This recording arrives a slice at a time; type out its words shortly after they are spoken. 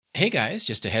Hey guys,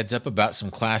 just a heads up about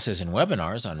some classes and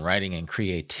webinars on writing and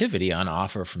creativity on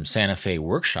offer from Santa Fe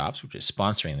Workshops, which is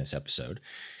sponsoring this episode.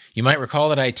 You might recall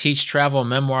that I teach travel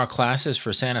memoir classes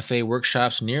for Santa Fe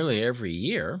Workshops nearly every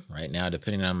year. Right now,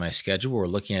 depending on my schedule, we're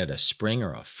looking at a spring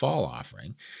or a fall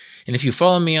offering. And if you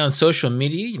follow me on social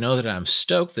media, you know that I'm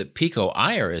stoked that Pico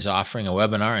Iyer is offering a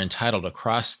webinar entitled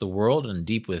Across the World and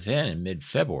Deep Within in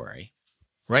mid-February.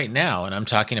 Right now, and I'm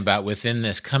talking about within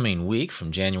this coming week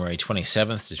from January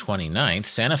 27th to 29th,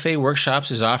 Santa Fe Workshops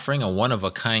is offering a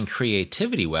one-of-a-kind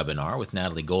creativity webinar with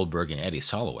Natalie Goldberg and Eddie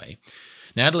Soloway.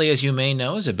 Natalie, as you may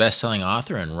know, is a best-selling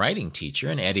author and writing teacher,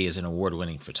 and Eddie is an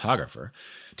award-winning photographer.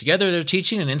 Together, they're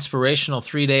teaching an inspirational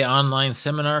 3-day online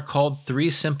seminar called 3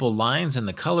 Simple Lines in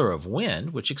the Color of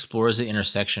Wind, which explores the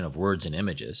intersection of words and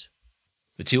images.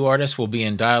 The two artists will be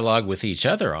in dialogue with each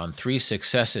other on 3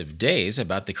 successive days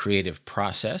about the creative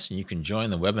process, and you can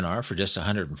join the webinar for just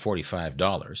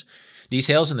 $145.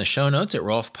 Details in the show notes at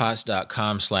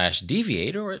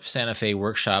rolfpotts.com/deviate or at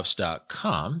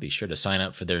santafeworkshops.com. Be sure to sign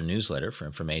up for their newsletter for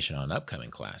information on upcoming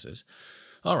classes.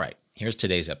 All right, here's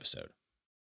today's episode.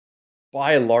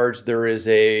 By and large, there is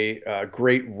a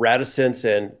great reticence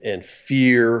and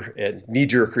fear and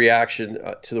knee-jerk reaction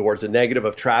towards the negative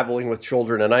of traveling with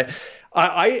children. And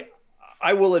I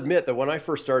will admit that when I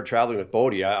first started traveling with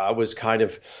Bodhi, I was kind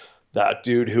of that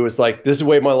dude who was like, this is the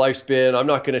way my life's been. I'm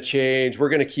not going to change. We're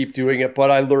going to keep doing it.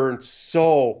 But I learned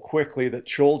so quickly that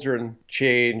children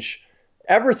change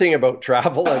everything about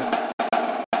travel.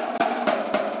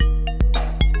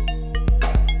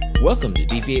 Welcome to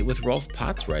Deviate with Rolf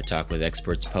Potts, where I talk with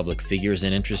experts, public figures,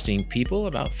 and interesting people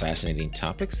about fascinating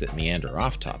topics that meander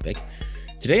off topic.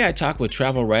 Today I talk with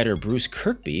travel writer Bruce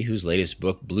Kirkby, whose latest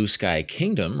book, Blue Sky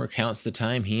Kingdom, recounts the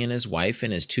time he and his wife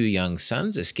and his 2 young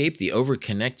sons escaped the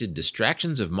overconnected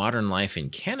distractions of modern life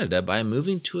in Canada by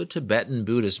moving to a Tibetan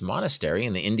Buddhist monastery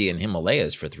in the Indian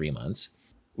Himalayas for 3 months.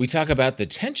 We talk about the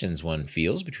tensions one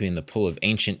feels between the pull of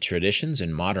ancient traditions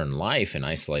and modern life in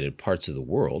isolated parts of the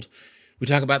world. We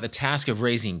talk about the task of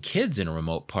raising kids in a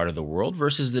remote part of the world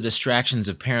versus the distractions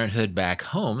of parenthood back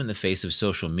home in the face of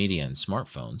social media and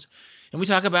smartphones. And we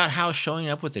talk about how showing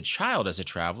up with a child as a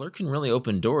traveler can really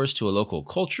open doors to a local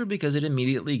culture because it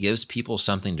immediately gives people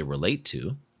something to relate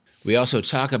to. We also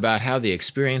talk about how the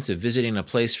experience of visiting a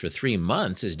place for 3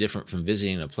 months is different from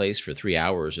visiting a place for 3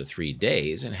 hours or 3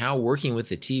 days, and how working with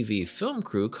the TV film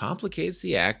crew complicates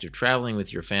the act of traveling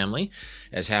with your family,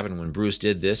 as happened when Bruce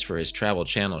did this for his Travel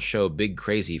Channel show Big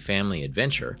Crazy Family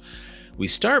Adventure. We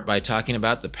start by talking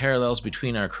about the parallels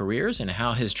between our careers and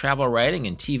how his travel writing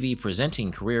and TV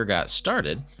presenting career got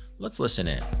started. Let's listen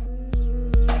in.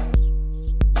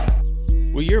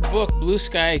 Well, your book, Blue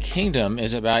Sky Kingdom,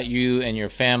 is about you and your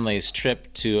family's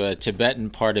trip to a Tibetan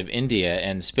part of India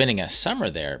and spending a summer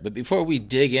there. But before we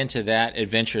dig into that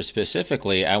adventure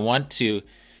specifically, I want to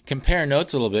compare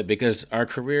notes a little bit because our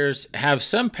careers have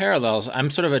some parallels. I'm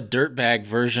sort of a dirtbag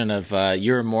version of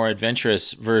your more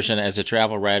adventurous version as a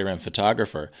travel writer and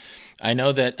photographer. I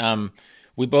know that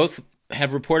we both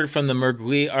have reported from the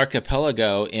Mergui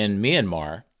Archipelago in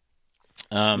Myanmar.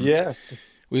 Yes.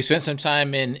 We spent some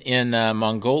time in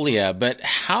Mongolia, but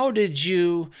how did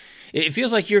you? It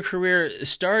feels like your career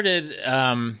started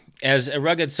as a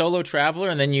rugged solo traveler,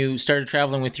 and then you started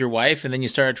traveling with your wife, and then you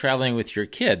started traveling with your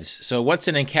kids. So what's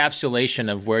an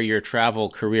encapsulation of where your travel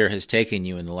career has taken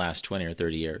you in the last 20 or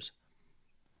 30 years?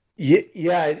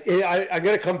 Yeah, I'm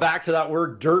going to come back to that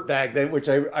word dirtbag, then, which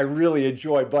I really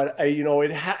enjoy. But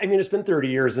it's been 30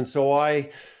 years, and so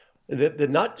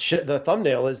the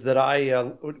thumbnail is that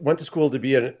I went to school to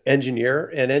be an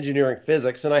engineer in engineering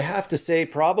physics. And I have to say,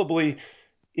 probably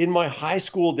in my high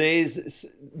school days,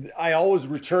 I always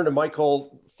return to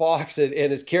Michael Fox and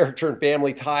his character in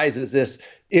Family Ties as this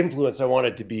influence. I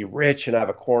wanted to be rich and have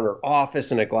a corner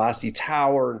office and a glassy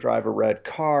tower and drive a red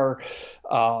car.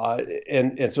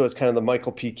 And so it's kind of the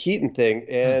Michael P. Keaton thing.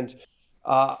 And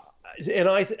I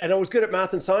was good at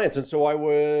math and science. And so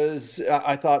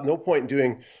I thought no point in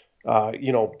doing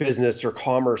business or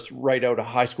commerce right out of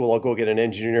high school. I'll go get an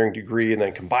engineering degree and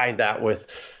then combine that with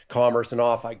commerce, and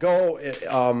off I go.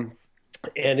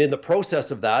 And in the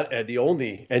process of that, the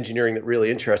only engineering that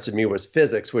really interested me was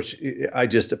physics, which I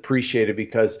just appreciated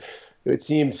because it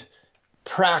seemed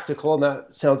practical. And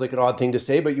that sounds like an odd thing to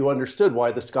say, but you understood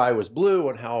why the sky was blue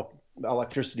and how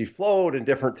electricity flowed and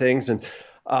different things. And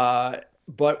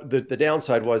but the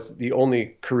downside was the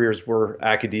only careers were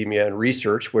academia and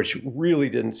research, which really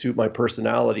didn't suit my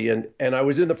personality. And I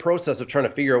was in the process of trying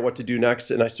to figure out what to do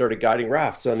next. And I started guiding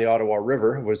rafts on the Ottawa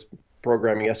River. I was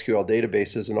programming SQL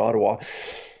databases in Ottawa.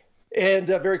 And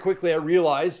very quickly, I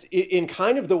realized in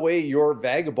kind of the way your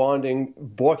vagabonding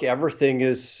book, everything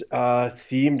is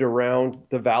themed around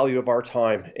the value of our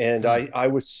time. And I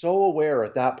was so aware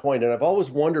at that point, and I've always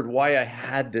wondered why I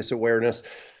had this awareness,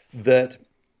 that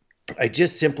I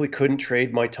just simply couldn't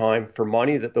trade my time for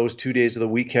money, that those 2 days of the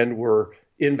weekend were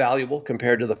invaluable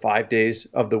compared to the 5 days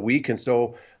of the week. And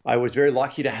so I was very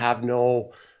lucky to have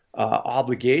no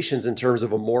obligations in terms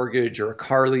of a mortgage or a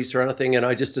car lease or anything. And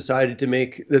I just decided to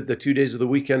make the 2 days of the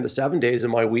weekend the 7 days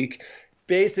of my week.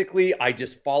 Basically, I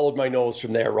just followed my nose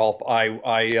from there, Rolf.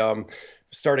 I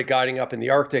started guiding up in the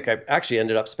Arctic. I actually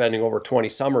ended up spending over 20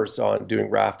 summers on doing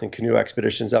raft and canoe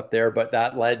expeditions up there, but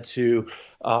that led to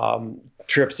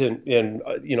trips in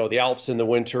the Alps in the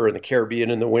winter and the Caribbean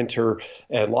in the winter,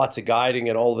 and lots of guiding.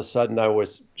 And all of a sudden I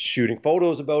was shooting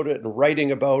photos about it and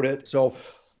writing about it. So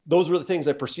those were the things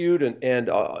I pursued. And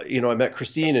I met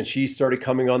Christine, and she started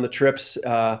coming on the trips,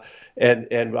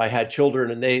 and I had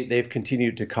children, and they've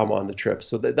continued to come on the trips.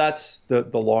 So that's the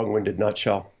long-winded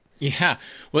nutshell. Yeah.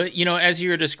 Well, as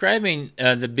you were describing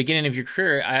the beginning of your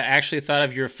career, I actually thought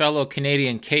of your fellow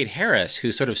Canadian Kate Harris,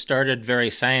 who sort of started very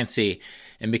sciencey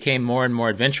and became more and more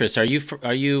adventurous. Are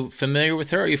you familiar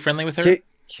with her? Are you friendly with her?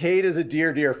 Kate is a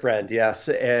dear friend, yes,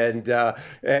 and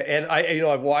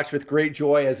I've watched with great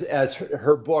joy as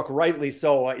her book, rightly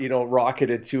so,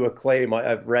 rocketed to acclaim.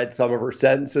 I've read some of her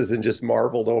sentences and just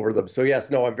marveled over them. So yes,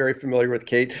 no, I'm very familiar with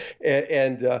Kate,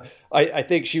 and I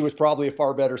think she was probably a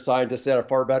far better scientist and a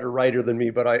far better writer than me,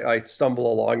 but I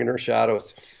stumble along in her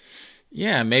shadows.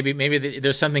 Yeah, maybe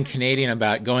there's something Canadian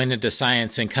about going into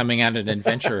science and coming out an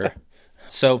adventurer.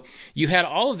 So you had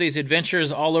all of these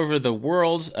adventures all over the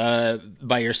world,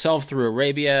 by yourself through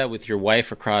Arabia, with your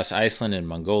wife across Iceland and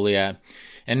Mongolia,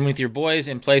 and with your boys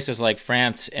in places like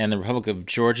France and the Republic of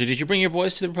Georgia. Did you bring your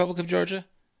boys to the Republic of Georgia?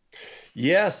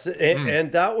 Yes,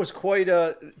 and that was quite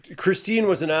Christine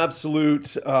was an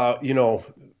absolute,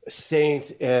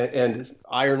 saint and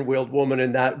iron-willed woman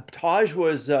in that. Taj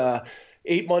was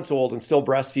 8 months old and still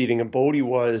breastfeeding, and Bodhi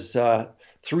was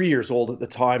 3 years old at the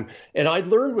time. And I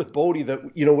learned with Bodhi that,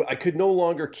 I could no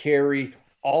longer carry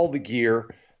all the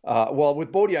gear.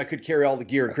 With Bodhi, I could carry all the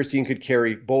gear, and Christine could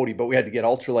carry Bodhi, but we had to get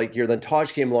ultralight gear. Then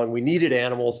Taj came along. We needed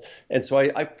animals. And so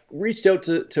I reached out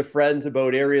to friends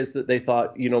about areas that they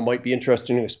thought, might be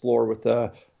interesting to explore with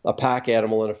a pack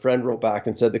animal. And a friend wrote back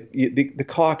and said, the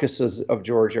Caucasus of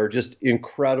Georgia are just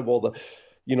incredible.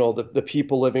 The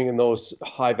people living in those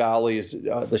high valleys,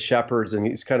 the shepherds, and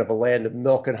it's kind of a land of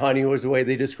milk and honey was the way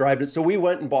they described it. So we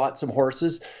went and bought some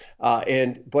horses,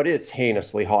 but it's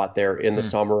heinously hot there in the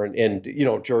summer, and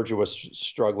Georgia was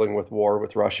struggling with war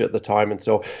with Russia at the time, and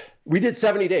so we did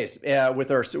 70 days with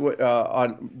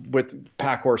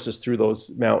pack horses through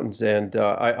those mountains, and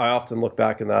I often look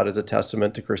back on that as a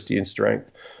testament to Christine's strength.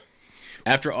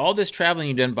 After all this traveling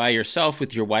you've done by yourself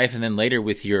with your wife and then later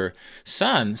with your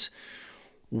sons,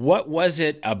 what was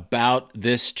it about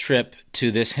this trip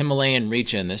to this Himalayan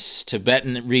region, this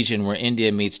Tibetan region where India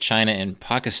meets China and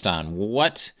Pakistan?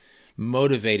 What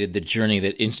motivated the journey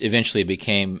that eventually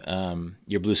became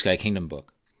your Blue Sky Kingdom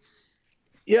book?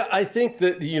 Yeah, I think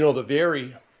that, the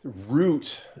very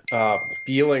root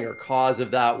feeling or cause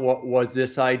of that was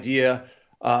this idea.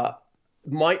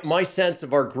 My sense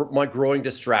of my growing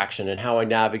distraction and how I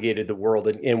navigated the world,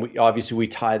 and we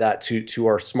tie that to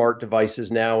our smart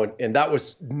devices now, and that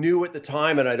was new at the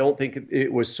time, and I don't think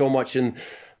it was so much in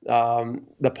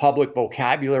the public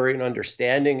vocabulary and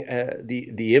understanding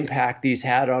the impact these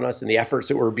had on us and the efforts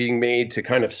that were being made to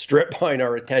kind of strip mine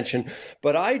our attention.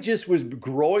 But I just was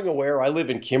growing aware. I live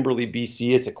in Kimberley,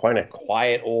 BC. It's a kind of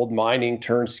quiet old mining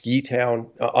turned ski town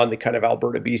on the kind of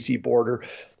Alberta, BC border.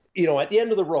 At the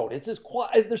end of the road, it's as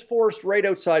quiet. There's forest right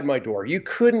outside my door. You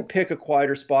couldn't pick a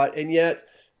quieter spot. And yet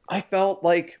I felt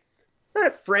like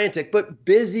not frantic, but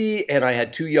busy. And I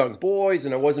had two young boys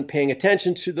and I wasn't paying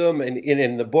attention to them. And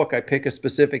in the book, I pick a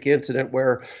specific incident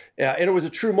where, and it was a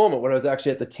true moment when I was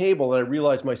actually at the table and I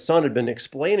realized my son had been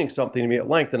explaining something to me at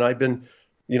length, and I'd been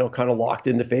kind of locked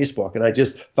into Facebook, and I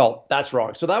just felt that's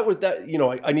wrong. So that was that,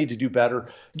 I need to do better.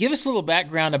 Give us a little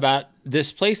background about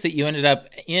this place that you ended up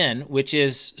in, which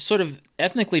is sort of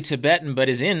ethnically Tibetan, but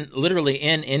is literally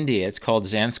in India. It's called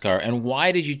Zanskar. And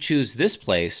why did you choose this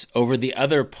place over the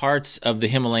other parts of the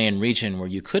Himalayan region where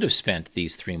you could have spent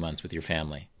these 3 months with your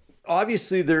family?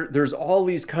 Obviously, there's all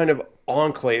these kind of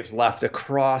enclaves left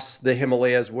across the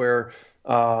Himalayas where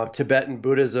Tibetan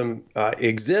Buddhism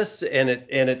exists, and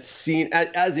it's seen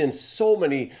as in so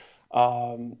many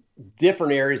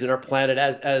different areas in our planet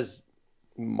as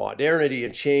modernity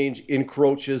and change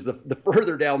encroaches. The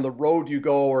further down the road you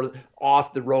go, or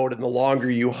off the road, and the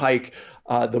longer you hike,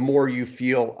 the more you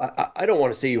feel, I don't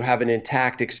want to say you have an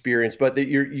intact experience, but that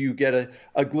you get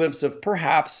a glimpse of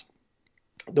perhaps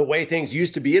the way things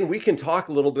used to be. And we can talk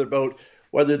a little bit about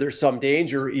whether there's some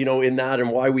danger, in that,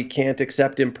 and why we can't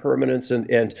accept impermanence.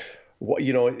 And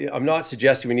I'm not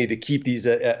suggesting we need to keep these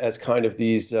as kind of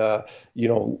these,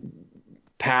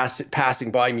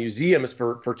 passing by museums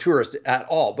for tourists at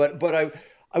all. But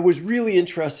I was really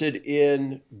interested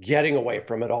in getting away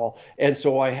from it all. And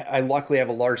so I luckily have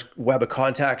a large web of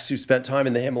contacts who spent time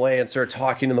in the Himalaya and started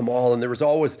talking to them all. And there was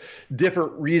always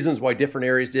different reasons why different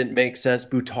areas didn't make sense.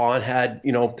 Bhutan had,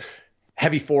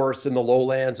 heavy forests in the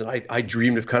lowlands. And I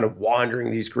dreamed of kind of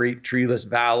wandering these great treeless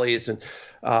valleys. And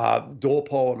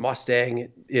Dolpo and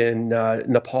Mustang in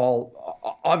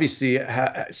Nepal, obviously,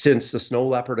 since the snow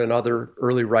leopard and other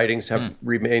early writings have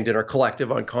remained in our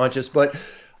collective unconscious. But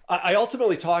I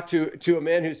ultimately talked to a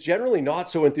man who's generally not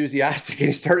so enthusiastic, and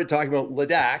he started talking about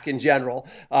Ladakh in general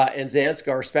and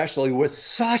Zanskar especially with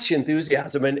such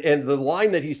enthusiasm. And the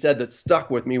line that he said that stuck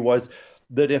with me was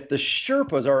that if the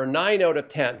Sherpas are a 9 out of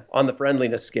 10 on the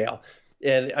friendliness scale,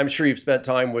 and I'm sure you've spent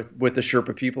time with the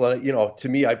Sherpa people, and to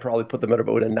me, I'd probably put them at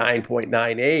about a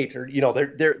 9.98,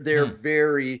 or they're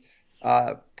very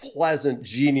pleasant,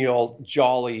 genial,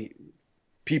 jolly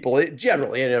people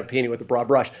generally, and painting with a broad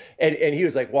brush. And he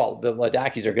was like, well, the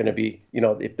Ladakhis are going to be,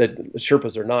 if the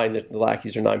Sherpas are 9, the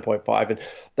Ladakhis are 9.5. And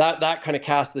that kind of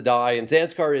cast the die. And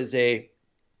Zanskar is a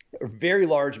very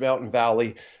large mountain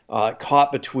valley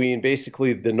caught between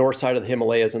basically the north side of the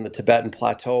Himalayas and the Tibetan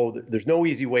Plateau. There's no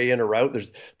easy way in or out.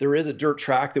 There is a dirt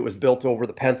track that was built over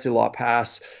the Pensacola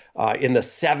Pass in the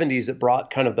 70s. It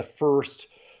brought kind of the first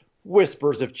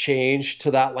whispers of change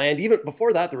to that land. Even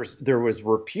before that, there was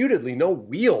reputedly no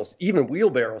wheels, even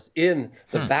wheelbarrows in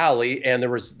the valley, and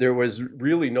there was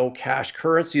really no cash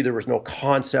currency. There was no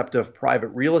concept of private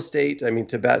real estate. I mean,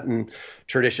 Tibetan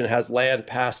tradition has land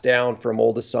passed down from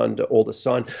oldest son to oldest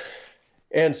son.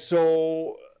 And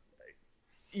so,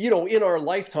 in our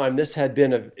lifetime, this had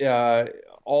been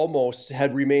almost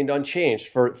had remained unchanged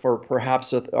for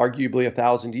perhaps arguably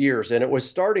 1,000 years. And it was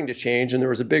starting to change, and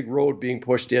there was a big road being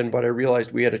pushed in, but I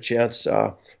realized we had a chance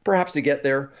perhaps to get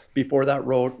there before that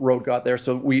road got there.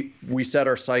 So we set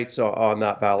our sights on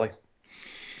that valley.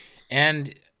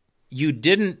 And you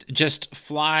didn't just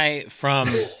fly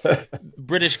from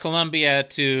British Columbia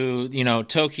to,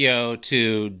 Tokyo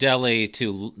to Delhi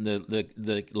to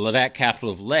the Ladakh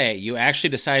capital of Leh. You actually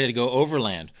decided to go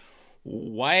overland.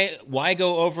 Why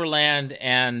go overland,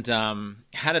 and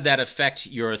how did that affect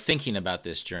your thinking about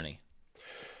this journey?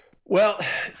 Well,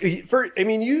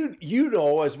 you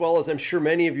know as well as I'm sure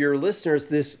many of your listeners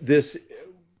this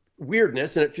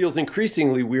weirdness, and it feels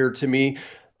increasingly weird to me.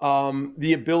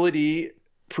 The ability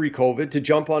pre-COVID to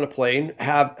jump on a plane,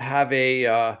 have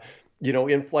a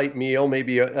in-flight meal,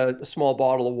 maybe a small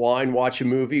bottle of wine, watch a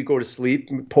movie, go to sleep,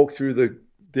 poke through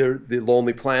the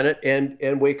lonely planet,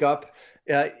 and wake up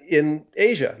in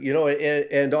Asia,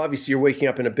 and obviously you're waking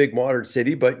up in a big modern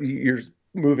city, but you're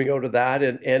moving out of that,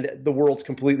 and the world's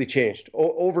completely changed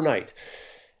overnight.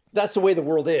 That's the way the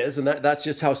world is, and that's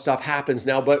just how stuff happens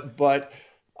now. But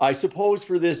I suppose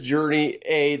for this journey,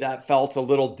 that felt a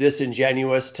little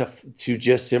disingenuous to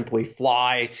just simply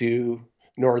fly to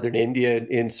northern India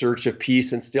in search of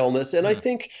peace and stillness. And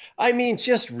I mean,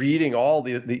 just reading all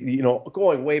the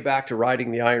going way back to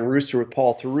riding the Iron Rooster with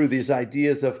Paul Theroux, these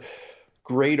ideas of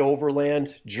great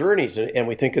overland journeys, and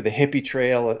we think of the hippie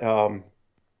trail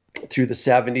through the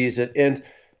 70s, and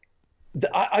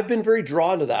I've been very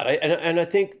drawn to that. And I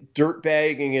think dirt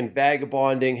bagging and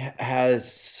vagabonding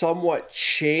has somewhat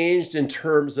changed in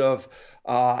terms of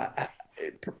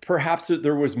perhaps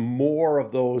there was more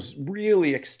of those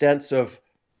really extensive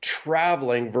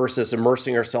traveling versus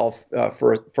immersing ourselves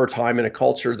for a time in a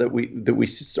culture that we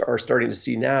are starting to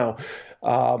see now.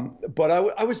 But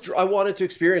I wanted to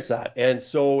experience that, and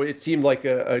so it seemed like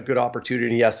a good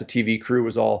opportunity. Yes, the TV crew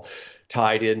was all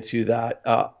tied into that.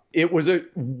 It was a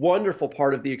wonderful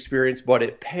part of the experience, but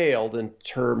it paled in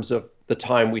terms of the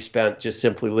time we spent just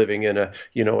simply living in an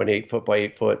 8-foot by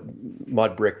 8-foot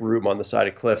mud brick room on the side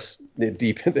of cliffs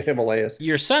deep in the Himalayas.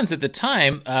 Your sons at the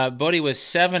time, Bodhi was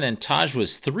 7 and Taj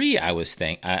was 3, I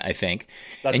think.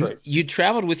 That's and right. You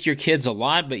traveled with your kids a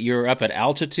lot, but you're up at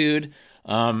altitude.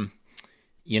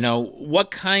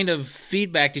 What kind of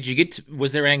feedback did you get?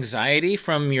 Was there anxiety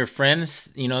from your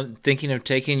friends, thinking of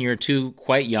taking your 2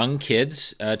 quite young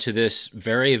kids to this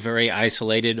very, very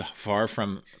isolated, far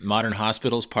from modern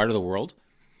hospitals part of the world?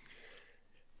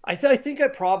 I think I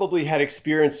probably had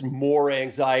experienced more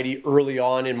anxiety early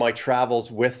on in my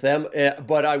travels with them,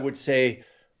 but I would say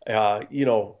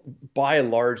By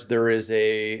and large, there is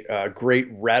a great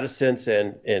reticence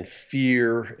and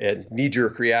fear and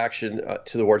knee-jerk reaction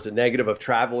towards the negative of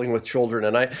traveling with children.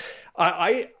 And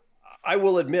I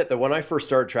will admit that when I first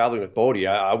started traveling with Bodhi,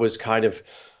 I was kind of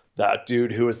that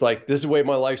dude who was like, this is the way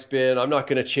my life's been. I'm not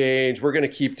going to change. We're going to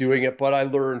keep doing it. But I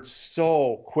learned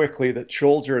so quickly that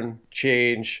children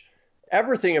change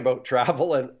everything about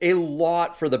travel, and a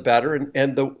lot for the better.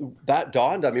 That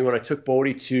dawned on me when I took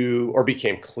Bodhi or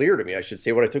became clear to me, I should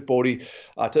say, when I took Bodhi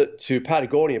to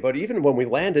Patagonia. But even when we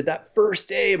landed that first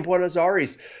day in Buenos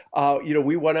Aires,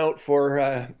 we went out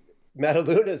for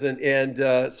Metalunas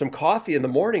and some coffee in the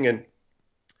morning, and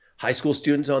high school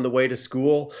students on the way to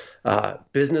school,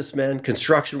 businessmen,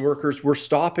 construction workers were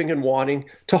stopping and wanting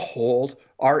to hold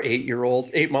our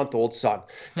 8-month-old son.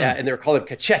 And they're called him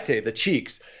Cachete, the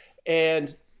cheeks.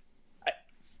 And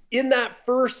in that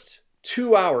first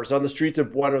 2 hours on the streets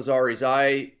of Buenos Aires,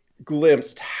 I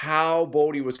glimpsed how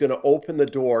Bodhi was going to open the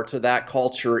door to that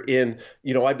culture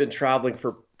I've been traveling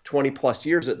for 20 plus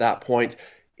years at that point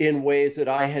in ways that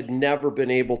I had never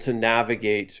been able to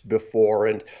navigate before.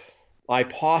 And I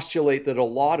postulate that a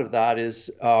lot of that is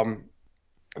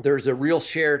there's a real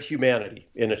shared humanity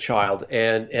in a child,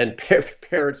 and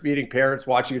parents meeting parents,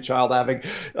 watching a child having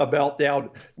a meltdown,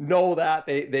 know that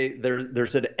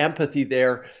there's an empathy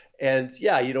there. And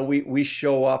we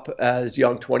show up as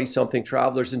young 20-something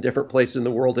travelers in different places in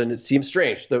the world, and it seems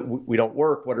strange that we don't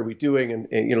work. What are we doing? And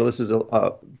this has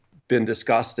been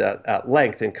discussed at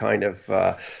length in kind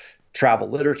of travel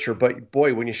literature. But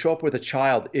boy, when you show up with a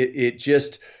child, it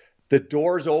just, the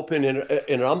doors open in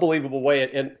an unbelievable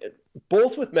way. And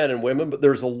both with men and women, but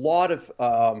there's a lot of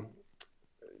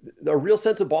a real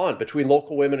sense of bond between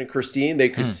local women and Christine. They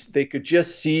could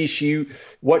just see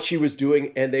what she was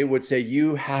doing, and they would say,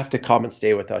 you have to come and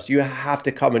stay with us. You have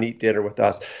to come and eat dinner with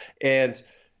us. And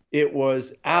it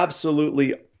was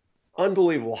absolutely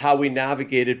unbelievable how we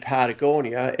navigated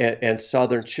Patagonia and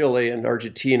southern Chile and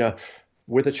Argentina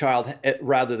with a child,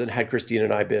 rather than had Christine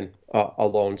and I been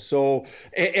alone. So,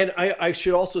 and I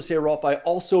should also say, Rolf, I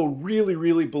also really,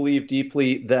 really believe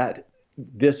deeply that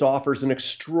this offers an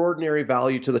extraordinary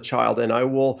value to the child. And I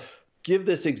will give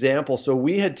this example. So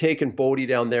we had taken Bodhi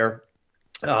down there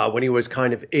when he was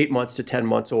kind of 8 months to 10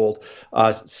 months old,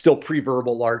 still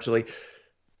pre-verbal largely.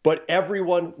 But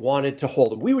everyone wanted to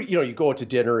hold him. We would, you go out to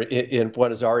dinner in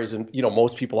Buenos Aires, and,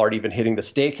 most people aren't even hitting the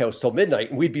steakhouse till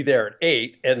midnight. And we'd be there at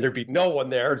 8, and there'd be no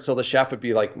one there. And so the chef would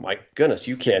be like, my goodness,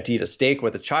 you can't eat a steak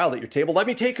with a child at your table. Let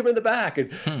me take him in the back.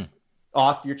 And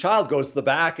off your child goes to the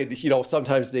back. And,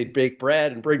 sometimes they'd bake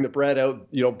bread and bring the bread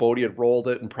out. Bodhi had rolled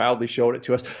it and proudly showed it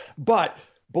to us. But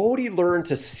Bodhi learned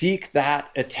to seek that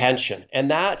attention,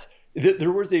 and that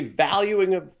there was a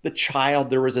valuing of the child.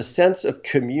 There was a sense of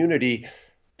community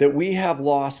that we have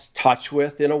lost touch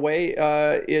with in a way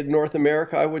in North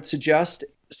America, I would suggest.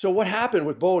 So what happened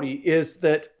with Bodhi is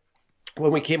that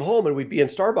when we came home and we'd be in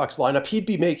Starbucks lineup, he'd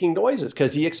be making noises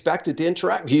because he expected to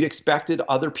interact. He'd expected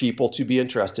other people to be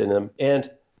interested in him,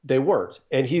 and they weren't.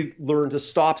 And he learned to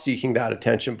stop seeking that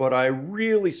attention. But I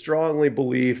really strongly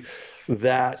believe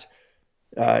that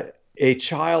a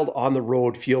child on the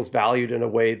road feels valued in a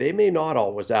way they may not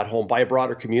always at home by a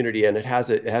broader community, and it has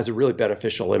a really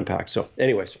beneficial impact. So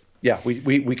anyways, yeah,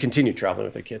 we continue traveling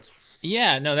with the kids.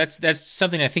 Yeah, no, that's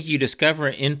something I think you discover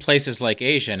in places like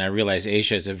Asia, and I realize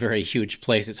Asia is a very huge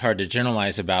place. It's hard to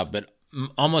generalize about, but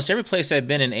almost every place I've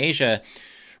been in Asia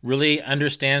really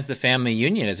understands the family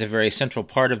union as a very central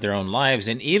part of their own lives.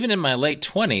 And even in my late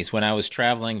 20s, when I was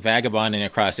traveling, vagabonding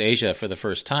across Asia for the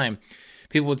first time,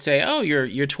 people would say, "Oh,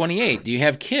 you're 28. Do you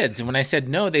have kids?" And when I said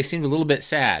no, they seemed a little bit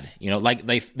sad. Like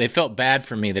they felt bad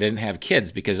for me. They didn't have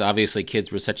kids because obviously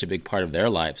kids were such a big part of their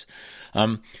lives.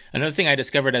 Another thing I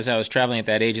discovered as I was traveling at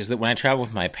that age is that when I traveled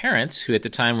with my parents, who at the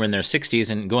time were in their 60s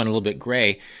and going a little bit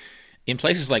gray, in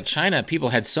places like China, people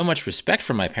had so much respect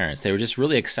for my parents. They were just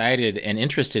really excited and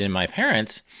interested in my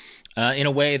parents in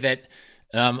a way that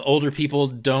older people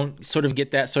don't sort of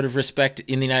get that sort of respect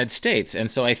in the United States.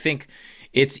 And so I think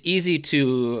it's easy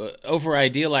to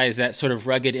over-idealize that sort of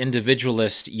rugged,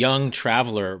 individualist, young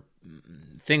traveler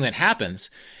thing that happens,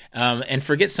 and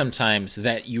forget sometimes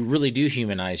that you really do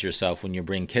humanize yourself when you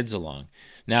bring kids along.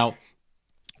 Now,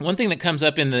 one thing that comes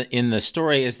up in the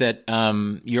story is that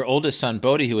your oldest son,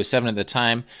 Bodhi, who was 7 at the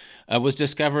time, was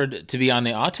discovered to be on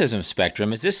the autism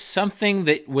spectrum. Is this something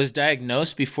that was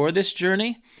diagnosed before this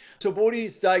journey? So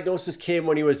Bodhi's diagnosis came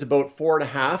when he was about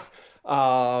 4.5.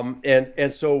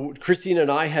 And so Christine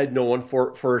and I had known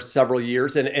for several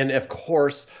years, and of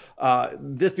course,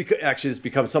 this has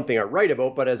become something I write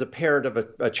about. But as a parent of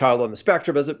a child on the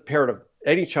spectrum, as a parent of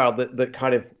any child that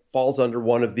kind of falls under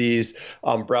one of these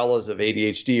umbrellas of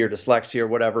ADHD or dyslexia or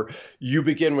whatever, you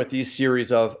begin with these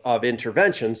series of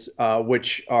interventions,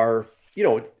 which are,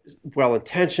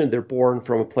 well-intentioned. They're born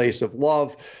from a place of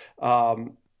love.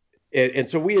 And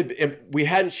so we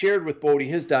hadn't shared with Bodhi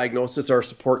his diagnosis. Our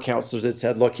support counselors had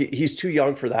said, look, he's too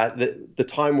young for that. The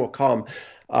time will come.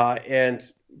 And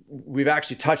we've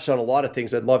actually touched on a lot of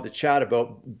things I'd love to chat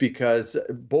about, because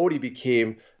Bodhi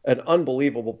became an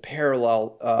unbelievable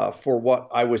parallel for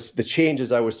the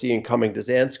changes I was seeing coming to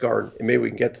Zanskar. And maybe we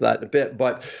can get to that in a bit.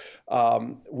 But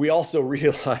we also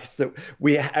realized that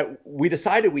we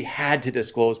decided we had to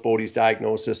disclose Bodhi's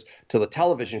diagnosis to the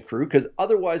television crew, because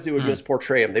otherwise they would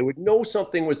misportray him. They would know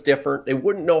something was different. They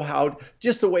wouldn't know how,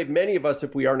 just the way many of us,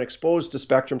 if we aren't exposed to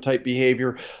spectrum type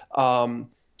behavior,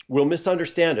 we'll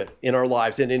misunderstand it in our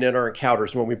lives and in our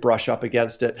encounters when we brush up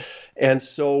against it. And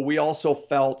so we also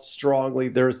felt strongly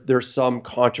there's some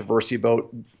controversy about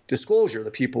disclosure.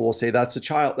 The people will say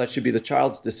that should be the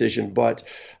child's decision. But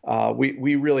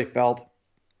we really felt,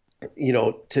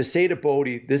 to say to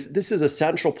Bodhi, this is a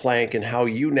central plank in how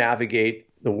you navigate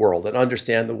the world and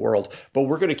understand the world, but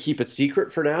we're going to keep it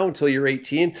secret for now until you're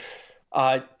 18.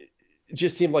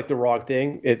 Just seemed like the wrong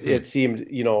thing. It seemed,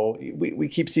 we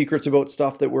keep secrets about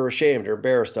stuff that we're ashamed or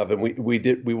embarrassed of. And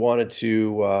we wanted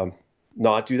to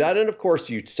not do that. And of course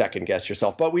you second guess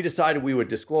yourself, but we decided we would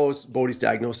disclose Bodhi's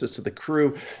diagnosis to the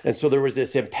crew. And so there was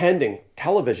this impending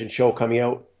television show coming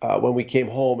out when we came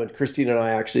home, and Christine and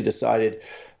I actually decided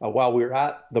while we were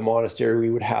at the monastery, we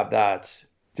would have that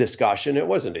discussion. It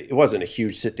wasn't a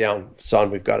huge sit down,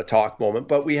 son, we've got to talk moment,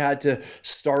 but we had to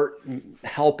start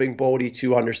helping Bodhi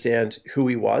to understand who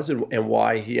he was and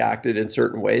why he acted in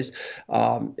certain ways,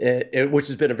 which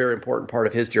has been a very important part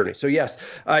of his journey. So yes,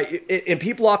 and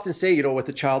people often say, with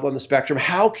a child on the spectrum,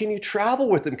 how can you travel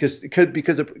with them?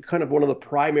 Because of kind of one of the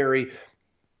primary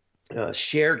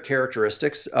shared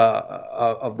characteristics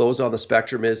of those on the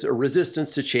spectrum is a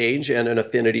resistance to change and an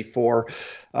affinity for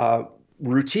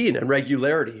routine and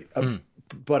regularity.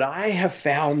 But I have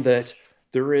found that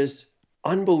there is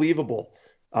unbelievable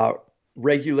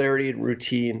regularity and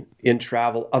routine in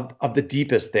travel of the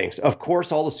deepest things. Of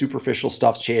course, all the superficial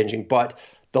stuff's changing, but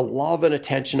the love and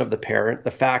attention of the parent,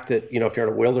 the fact that, if you're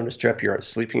on a wilderness trip, you're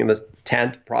sleeping in the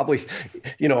tent, probably,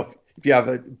 if you have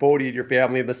a Bodhi in your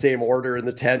family in the same order in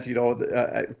the tent,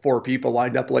 4 people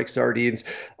lined up like sardines.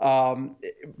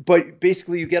 But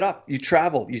basically you get up, you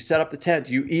travel, you set up the tent,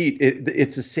 you eat.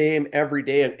 It's the same every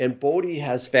day. And Bodhi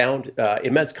has found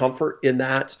immense comfort in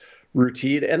that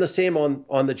routine, and the same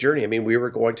on the journey. I mean, we were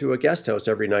going to a guest house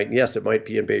every night. And yes, it might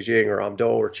be in Beijing or Amdo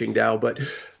or Qingdao, but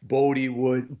Bodhi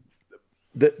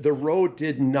the road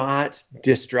did not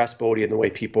distress Bodhi in the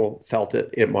way people felt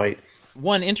it might.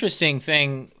 One interesting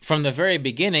thing from the very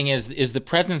beginning is the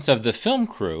presence of the film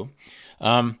crew.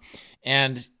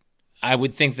 And I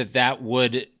would think that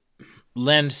would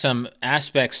lend some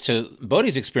aspects to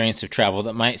Bodhi's experience of travel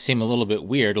that might seem a little bit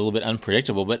weird, a little bit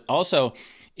unpredictable. But also,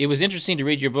 it was interesting to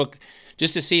read your book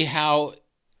just to see how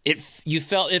it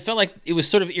felt like it was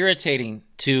sort of irritating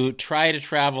to try to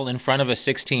travel in front of a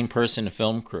 16-person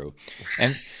film crew.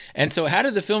 And so how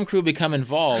did the film crew become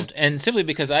involved? And simply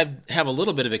because I have a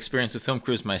little bit of experience with film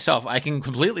crews myself, I can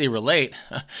completely relate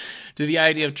to the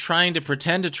idea of trying to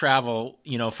pretend to travel,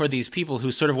 for these people who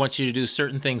sort of want you to do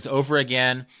certain things over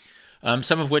again,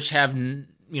 some of which have,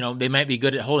 they might be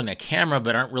good at holding a camera,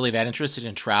 but aren't really that interested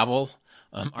in travel,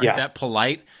 aren't that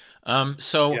polite.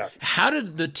 How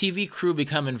did the TV crew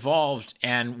become involved,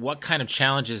 and what kind of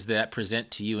challenges did that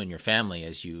present to you and your family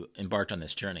as you embarked on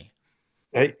this journey?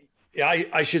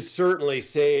 I should certainly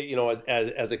say,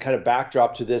 as a kind of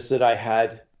backdrop to this, that I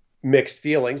had mixed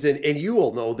feelings, and you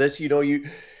will know this.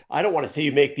 I don't want to say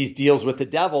you make these deals with the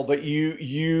devil, but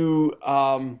you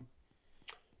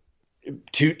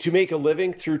to make a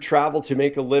living through travel, to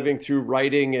make a living through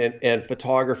writing and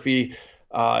photography.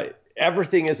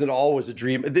 Everything isn't always a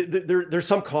dream. There's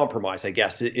some compromise, I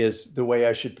guess, is the way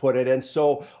I should put it. And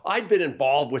so I'd been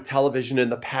involved with television in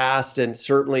the past, and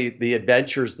certainly the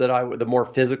adventures the more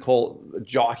physical,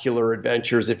 jocular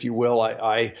adventures, if you will,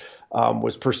 I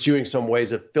was pursuing some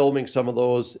ways of filming some of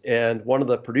those. And one of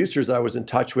the producers I was in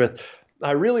touch with,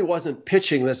 I really wasn't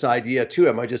pitching this idea to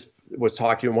him. I just was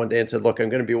talking to him one day and said, look, I'm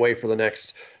going to be away for the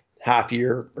next half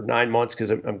year or 9 months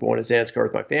because I'm going to Zanskar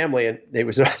with my family. And he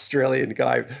was an Australian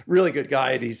guy, really good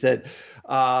guy. And he said,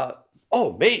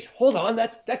 oh, mate, hold on.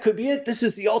 That could be it. This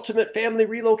is the ultimate family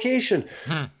relocation.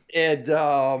 And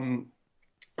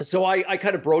so I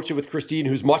kind of broached it with Christine,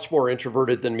 who's much more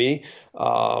introverted than me.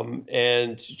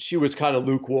 And she was kind of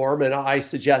lukewarm. And I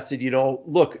suggested,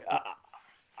 look,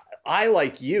 I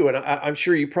like you, and I'm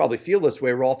sure you probably feel this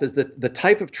way, Rolf, is that the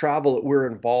type of travel that we're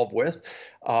involved with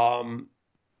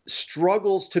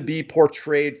struggles to be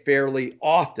portrayed fairly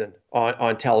often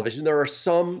on television. There are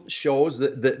some shows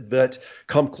that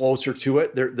come closer to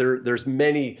it. There's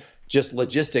many just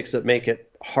logistics that make it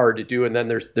hard to do, and then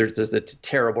there's the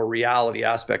terrible reality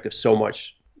aspect of so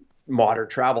much modern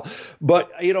travel.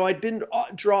 But I'd been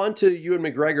drawn to Ewan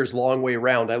McGregor's Long Way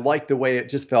Round. I liked the way it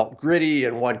just felt gritty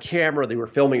and one camera. They were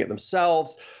filming it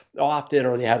themselves often,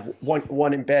 or they had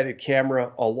one embedded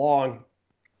camera along.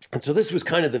 And so this was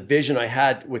kind of the vision I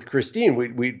had with Christine.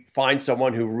 We'd find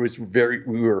someone who was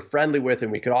we were friendly with,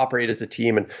 and we could operate as a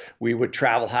team, and we would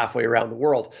travel halfway around the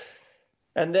world.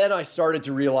 And then I started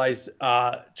to realize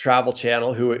Travel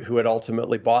Channel, who had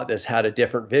ultimately bought this, had a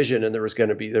different vision, and there's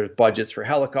budgets for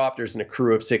helicopters and a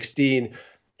crew of 16.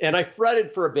 And I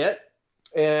fretted for a bit,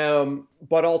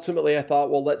 but ultimately I thought,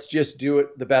 well, let's just do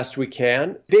it the best we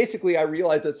can. Basically, I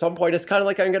realized at some point it's kind of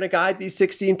like I'm going to guide these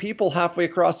 16 people halfway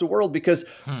across the world, because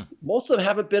most of them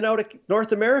haven't been out of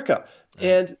North America.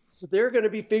 And so they're going to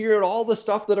be figuring out all the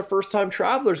stuff that a first-time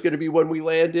traveler is going to be when we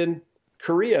land in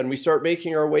Korea and we start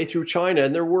making our way through China.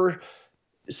 And there were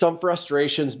some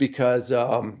frustrations because,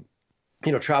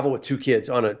 travel with 2 kids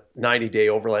on a 90-day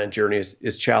overland journey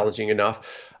is challenging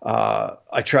enough.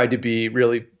 I tried to be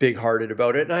really big-hearted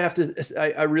about it. And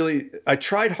I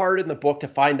tried hard in the book to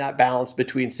find that balance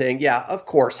between saying, yeah, of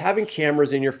course, having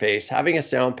cameras in your face, having a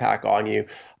sound pack on you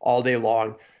all day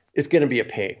long is going to be a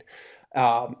pain.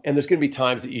 And there's going to be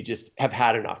times that you just have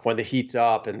had enough when the heat's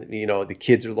up and, the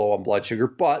kids are low on blood sugar.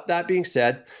 But that being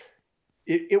said,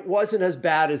 it wasn't as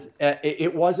bad as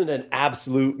it wasn't an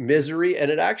absolute misery.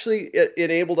 And it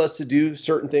enabled us to do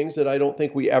certain things that I don't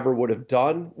think we ever would have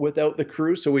done without the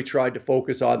crew. So we tried to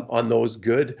focus on those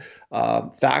good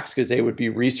facts, because they would be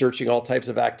researching all types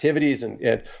of activities.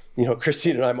 And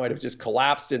Christine and I might have just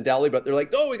collapsed in Delhi, but they're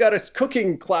like, no, we got a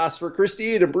cooking class for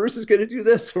Christine and Bruce is going to do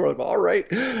this. And we're like, all right,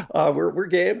 we're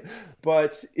game.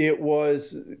 But it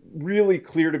was really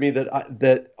clear to me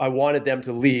that I wanted them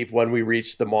to leave when we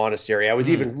reached the monastery. I was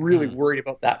even really worried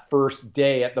about that first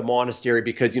day at the monastery,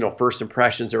 because, first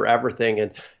impressions are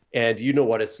everything. And you know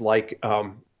what it's like,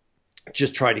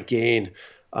 just try to gain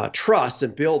trust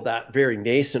and build that very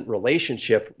nascent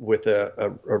relationship with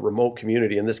a remote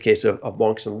community, in this case of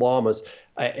monks and lamas.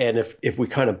 And if we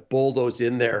kind of bulldoze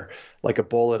in there like a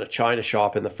bull in a china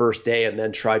shop in the first day and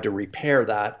then tried to repair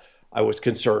that, I was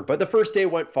concerned. But the first day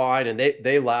went fine, and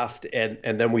they left, and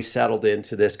then we settled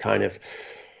into this kind of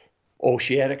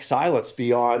oceanic silence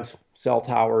beyond cell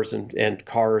towers and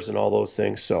cars and all those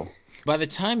things. So by the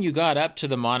time you got up to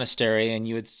the monastery and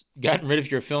you had gotten rid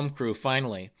of your film crew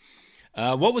finally,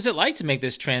 what was it like to make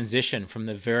this transition from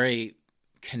the very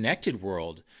connected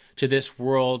world to this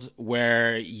world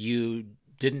where you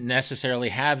didn't necessarily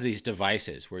have these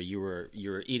devices, where you were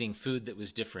eating food that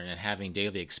was different and having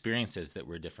daily experiences that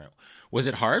were different? Was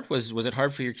it hard? Was it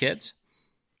hard for your kids?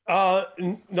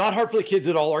 Not hard for the kids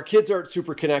at all. Our kids aren't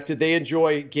super connected. They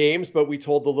enjoy games, but we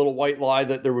told the little white lie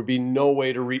that there would be no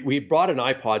way to read. We brought an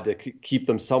iPod to keep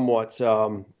them somewhat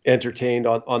entertained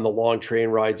on the long train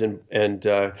rides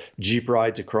and Jeep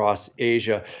rides across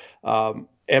Asia.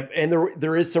 And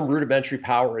there is some rudimentary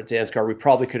power in Zanskar. We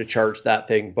probably could have charged that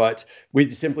thing, but we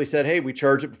simply said, hey, we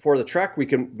charge it before the trek.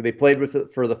 They played with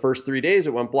it for the first 3 days.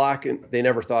 It went black, and they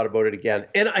never thought about it again.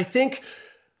 And I think,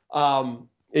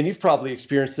 and you've probably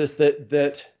experienced this,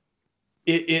 that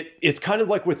it's kind of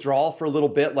like withdrawal for a little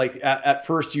bit. Like at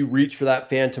first you reach for that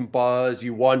phantom buzz,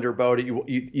 you wonder about it.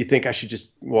 You think I should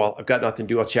I've got nothing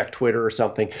to do. I'll check Twitter or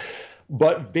something.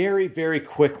 But very, very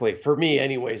quickly, for me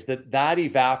anyways, that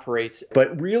evaporates.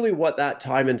 But really what that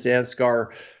time in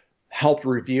Zanskar helped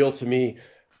reveal to me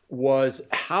was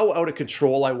how out of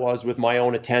control I was with my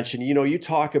own attention. You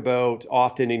talk about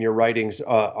often in your writings,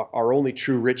 our only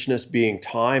true richness being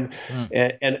time.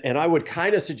 And I would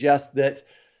kind of suggest that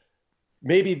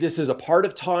maybe this is a part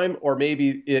of time, or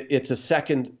maybe it's a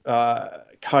second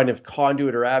kind of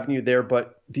conduit or avenue there.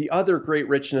 But the other great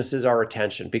richness is our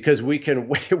attention, because we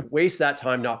can waste that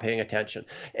time not paying attention.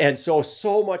 And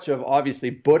so much of obviously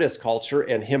Buddhist culture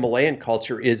and Himalayan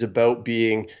culture is about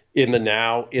being in the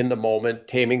now, in the moment,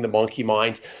 taming the monkey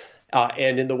mind.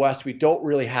 And in the West, we don't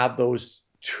really have those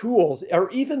tools or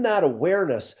even that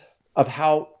awareness of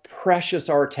how precious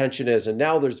our attention is. And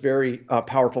now there's very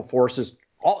powerful forces,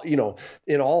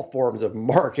 in all forms of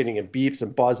marketing and beeps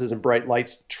and buzzes and bright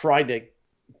lights, trying to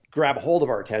grab a hold of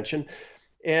our attention.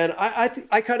 And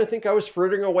I kind of think I was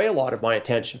frittering away a lot of my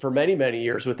attention for many, many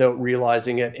years without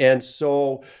realizing it. And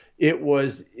so it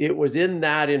was in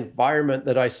that environment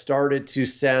that I started to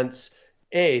sense,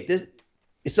 hey,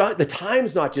 it's not the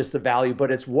time's not just the value,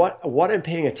 but it's what I'm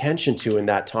paying attention to in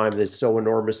that time that's so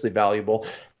enormously valuable.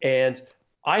 And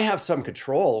I have some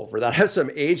control over that. I have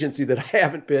some agency that I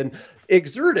haven't been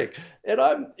exerting. And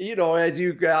I'm, as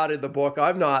you got in the book,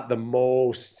 I'm not the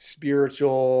most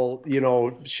spiritual,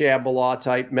 Shambhala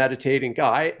type meditating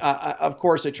guy. Of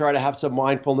course, I try to have some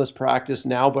mindfulness practice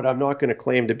now, but I'm not going to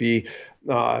claim to be,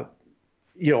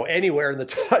 anywhere in the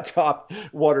top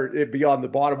one or beyond the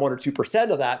bottom 1 or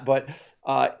 2% of that. But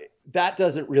that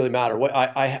doesn't really matter. What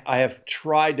I have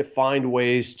tried to find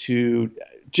ways to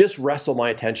just wrestle my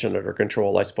attention under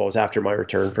control, I suppose, after my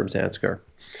return from Zanskar.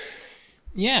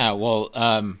 Yeah, well,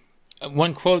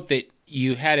 one quote that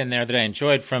you had in there that I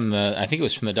enjoyed I think it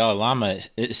was from the Dalai Lama,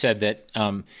 it said that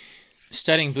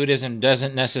studying Buddhism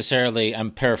doesn't necessarily,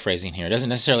 I'm paraphrasing here, doesn't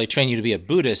necessarily train you to be a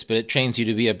Buddhist, but it trains you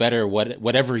to be a better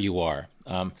whatever you are.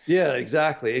 Yeah,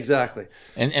 exactly.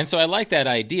 And so I like that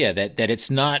idea that it's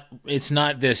not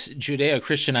this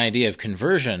Judeo-Christian idea of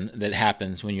conversion that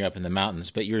happens when you're up in the mountains,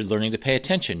 but you're learning to pay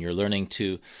attention. You're learning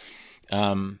to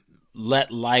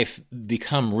let life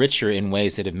become richer in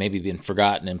ways that have maybe been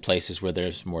forgotten in places where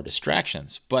there's more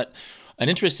distractions. But an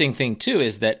interesting thing too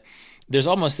is that there's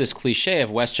almost this cliche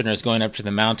of Westerners going up to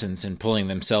the mountains and pulling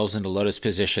themselves into lotus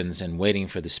positions and waiting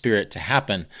for the spirit to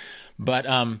happen. But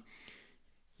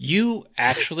you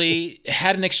actually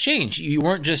had an exchange. You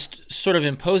weren't just sort of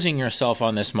imposing yourself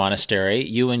on this monastery.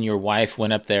 You and your wife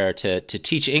went up there to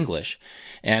teach English.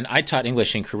 And I taught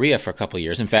English in Korea for a couple of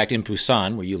years. In fact, in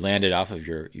Busan, where you landed off of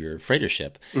your freighter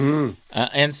ship. Mm-hmm.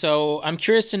 And so I'm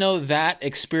curious to know that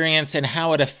experience and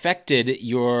how it affected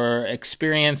your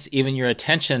experience, even your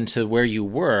attention to where you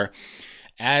were,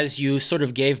 as you sort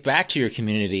of gave back to your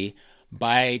community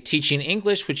by teaching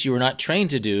English, which you were not trained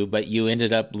to do, but you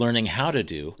ended up learning how to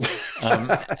do.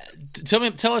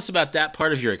 Tell us about that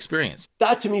part of your experience.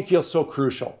 That to me feels so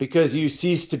crucial because you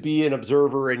cease to be an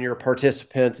observer and you're a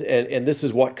participant, and this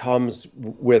is what comes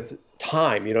with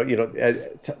time.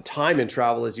 Time in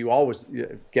travel, as you always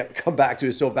come back to,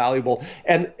 is so valuable,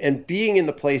 and being in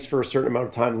the place for a certain amount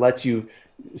of time lets you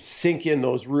sink in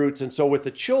those roots. And so with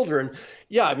the children,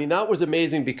 that was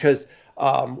amazing because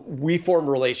we formed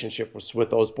relationships with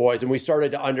those boys, and we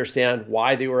started to understand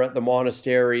why they were at the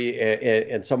monastery,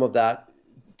 and some of that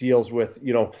deals with,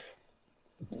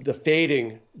 the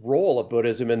fading role of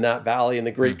Buddhism in that valley and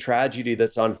the great tragedy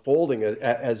that's unfolding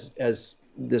as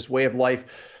this way of life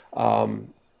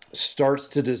starts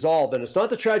to dissolve. And it's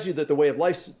not the tragedy that the way of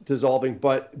life's dissolving,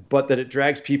 but that it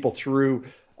drags people through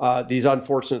these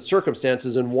unfortunate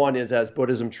circumstances. And one is, as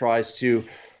Buddhism tries to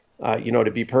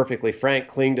to be perfectly frank,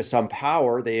 cling to some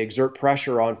power, they exert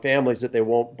pressure on families that they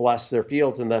won't bless their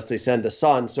fields unless they send a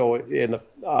son. So in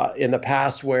the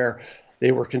past, where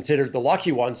they were considered the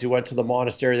lucky ones who went to the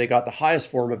monastery, they got the highest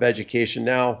form of education.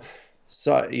 Now,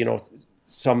 some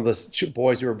of the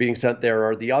boys who are being sent there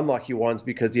are the unlucky ones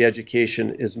because the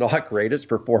education is not great. It's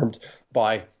performed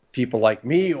by people like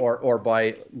me or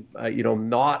by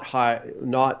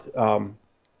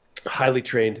highly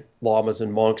trained lamas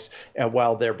and monks, and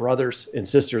while their brothers and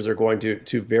sisters are going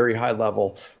to very high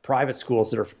level private schools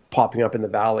that are popping up in the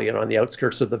valley and on the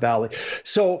outskirts of the valley.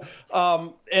 So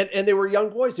and they were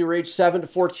young boys. They were aged 7 to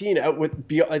 14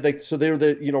 so they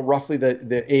were roughly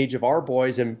the age of our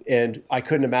boys, and I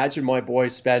couldn't imagine my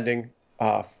boys spending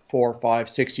 4, 5,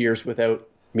 6 years without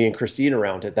me and Christine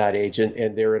around at that age,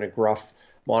 and they're in a gruff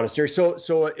monastery.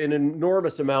 So an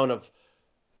enormous amount of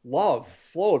love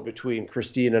flowed between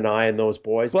Christine and I and those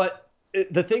boys. But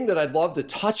the thing that I'd love to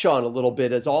touch on a little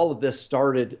bit as all of this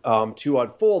started to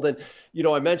unfold, and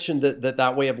I mentioned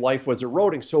that way of life was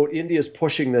eroding. So India's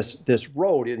pushing this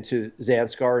road into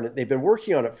Zanskar, and they've been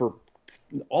working on it for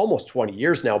almost 20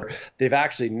 years now. They've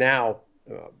actually now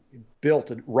built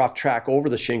a rough track over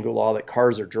the Shingula that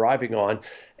cars are driving on.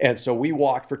 And so we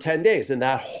walked for 10 days, and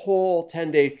that whole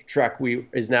 10-day trek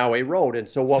is now a road. And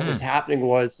so what was happening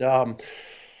was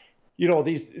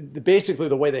basically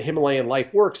the way the Himalayan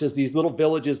life works is these little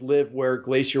villages live where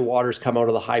glacier waters come out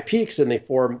of the high peaks, and they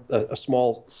form a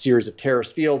small series of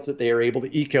terraced fields that they are able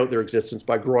to eke out their existence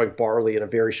by growing barley in a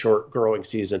very short growing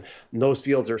season. And those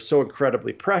fields are so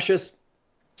incredibly precious.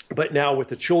 But now with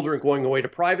the children going away to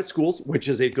private schools, which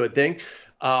is a good thing,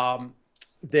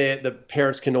 the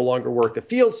parents can no longer work the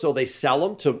fields, so they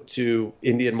sell them to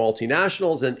Indian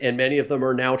multinationals, and many of them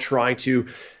are now trying to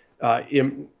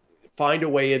find a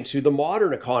way into the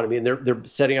modern economy, and they're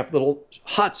setting up little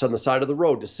huts on the side of the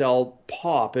road to sell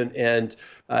pop and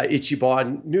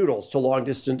Ichiban noodles to long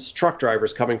distance truck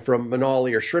drivers coming from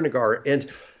Manali or Srinagar. And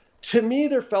to me,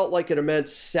 there felt like an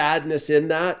immense sadness in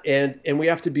that, and we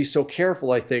have to be so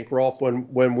careful, I think, Rolf,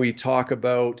 when we talk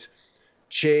about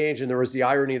change, and there was the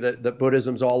irony that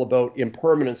Buddhism's all about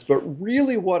impermanence. But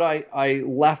really what I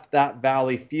left that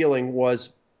valley feeling was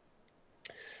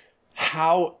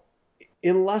how,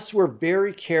 unless we're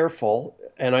very careful,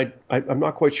 and I'm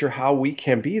not quite sure how we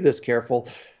can be this careful,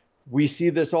 we see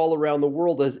this all around the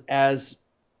world as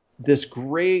this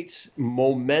great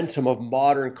momentum of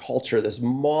modern culture, this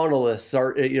monolith,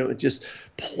 it just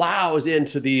plows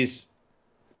into these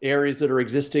areas that are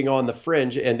existing on the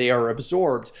fringe, and they are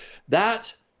absorbed.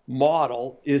 That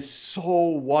model is so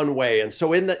one way. And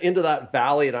so into that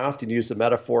valley, and I often use the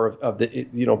metaphor of the,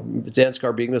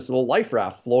 Zanskar being this little life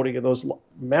raft floating in those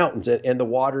mountains, and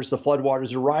the flood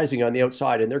waters are rising on the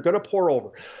outside, and they're going to pour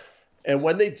over. And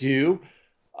when they do,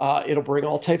 it'll bring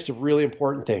all types of really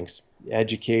important things: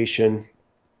 education,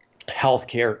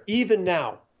 healthcare. Even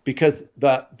now, because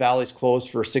the valley's closed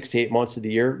for 6 to 8 months of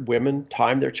the year, women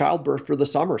time their childbirth for the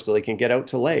summer so they can get out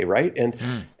to lay, right?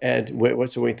 So when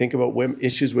we think about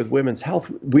issues with women's health,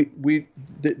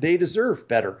 they deserve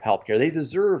better healthcare. They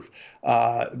deserve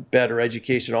better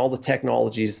education, all the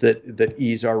technologies that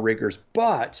ease our rigors.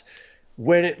 But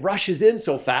when it rushes in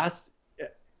so fast,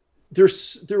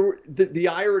 the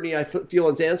irony I feel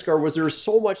in Zanskar was there's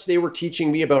so much they were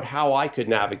teaching me about how I could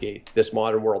navigate this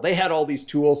modern world. They had all these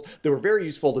tools that were very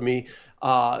useful to me,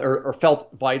 or felt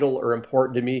vital or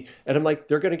important to me. And I'm like,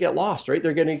 they're going to get lost, right?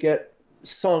 They're going to get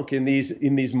sunk in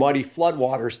these muddy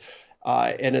floodwaters.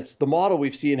 And it's the model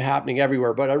we've seen happening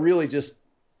everywhere. But I really just,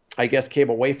 I guess, came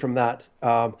away from that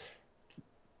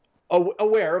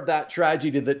aware of that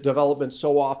tragedy, that development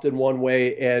so often one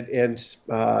way, and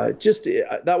just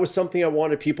that was something I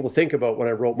wanted people to think about when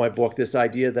I wrote my book. This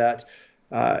idea that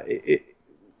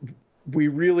we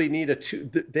really need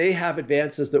they have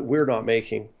advances that we're not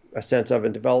making a sense of,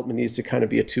 and development needs to kind of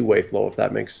be a two-way flow, if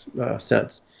that makes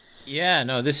sense. Yeah,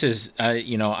 no, this is,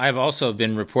 I've also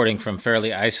been reporting from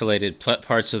fairly isolated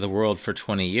parts of the world for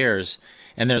 20 years,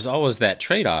 and there's always that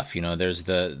trade-off. There's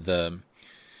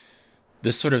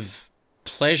this sort of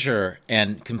pleasure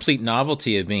and complete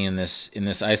novelty of being in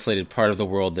this isolated part of the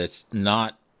world that's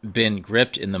not been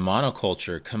gripped in the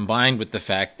monoculture, combined with the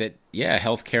fact that,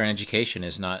 healthcare and education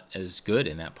is not as good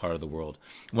in that part of the world.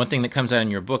 One thing that comes out in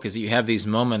your book is that you have these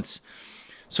moments,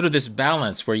 sort of this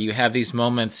balance, where you have these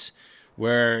moments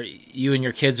where you and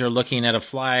your kids are looking at a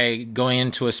fly going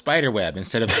into a spider web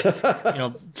instead of,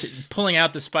 pulling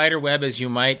out the spider web as you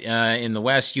might in the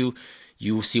West. You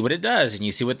see what it does, and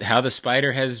you see how the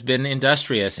spider has been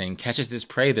industrious and catches this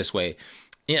prey this way.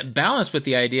 Balanced with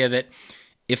the idea that,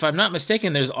 if I'm not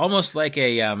mistaken, there's almost like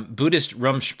a Buddhist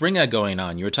Rumspringa going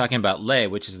on. You were talking about Leh,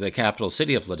 which is the capital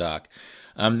city of Ladakh,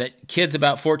 that kids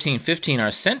about 14, 15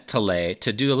 are sent to Leh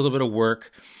to do a little bit of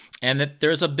work, and that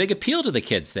there's a big appeal to the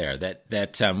kids there,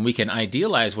 that we can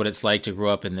idealize what it's like to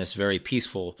grow up in this very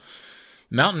peaceful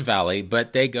mountain valley,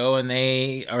 but they go and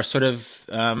they are sort of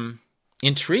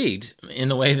intrigued in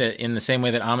the same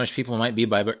way that Amish people might be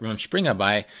by Rumspringa,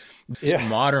 by this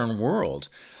modern world.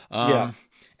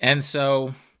 And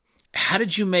so how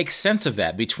did you make sense of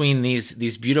that between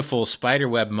these beautiful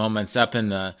spiderweb moments up in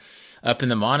the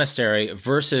monastery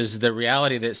versus the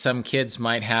reality that some kids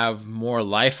might have more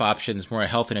life options, more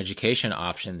health and education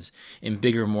options in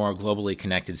bigger, more globally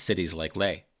connected cities like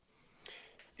Leh?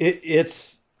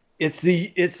 It's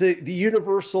the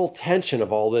universal tension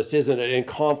of all this, isn't it? In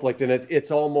conflict, and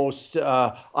it's almost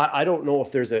I don't know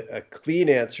if there's a clean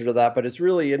answer to that, but it's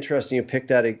really interesting you picked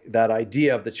that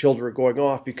idea of the children going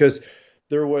off, because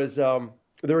there was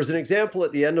an example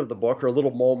at the end of the book, or a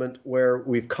little moment where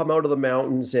we've come out of the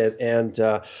mountains, and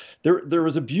there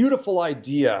was a beautiful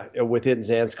idea within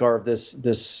Zanskar of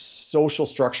this social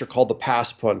structure called the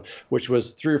Paspun, which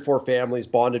was 3 or 4 families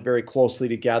bonded very closely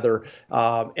together,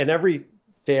 and every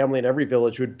family in every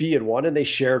village would be in one, and they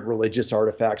shared religious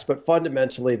artifacts, but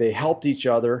fundamentally they helped each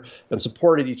other and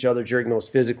supported each other during those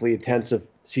physically intensive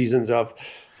seasons of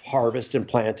harvest and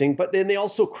planting. But then they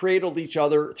also cradled each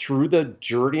other through the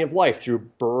journey of life,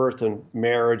 through birth and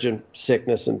marriage and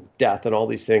sickness and death and all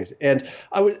these things. And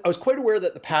I was quite aware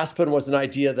that the Paspun was an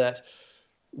idea that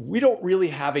we don't really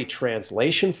have a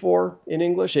translation for in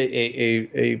English,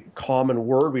 a common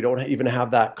word. We don't even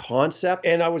have that concept.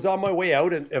 And I was on my way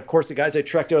out, and of course, the guys I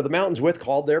trekked out of the mountains with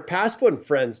called their Paspun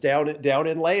friends down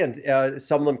in Leh, and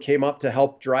some of them came up to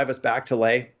help drive us back to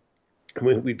Leh.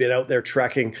 We'd been out there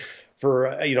trekking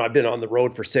for, I've been on the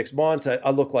road for 6 months.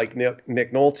 I look like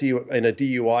Nick Nolte in a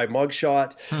DUI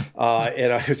mugshot.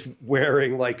 And I was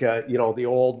wearing the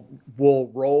old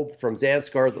wool robe from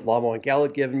Zanskar that Lamo and Gell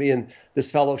had given me. And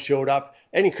this fellow showed up,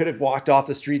 and he could have walked off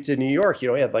the streets in New York. He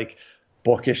had like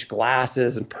bookish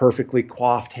glasses and perfectly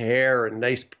coiffed hair and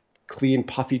nice, clean,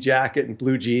 puffy jacket and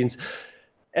blue jeans.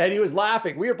 And he was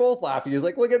laughing. We were both laughing. He was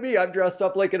like, look at me. I'm dressed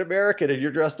up like an American and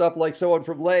you're dressed up like someone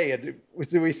from Leh. And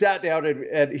so we sat down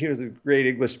and he was a great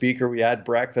English speaker. We had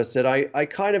breakfast and I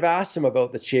kind of asked him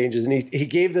about the changes. And he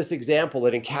gave this example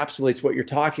that encapsulates what you're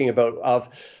talking about of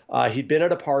he'd been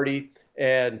at a party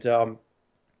and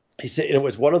he said it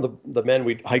was one of the men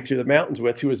we hiked through the mountains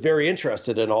with who was very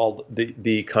interested in all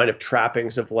the kind of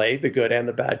trappings of Leh, the good and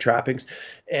the bad trappings.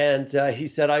 And he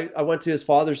said, I went to his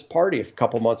father's party a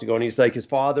couple months ago, and he's like, his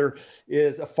father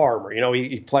is a farmer. You know,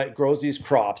 he grows these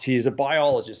crops. He's a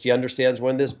biologist. He understands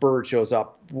when this bird shows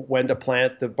up, when to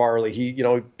plant the barley. He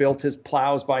built his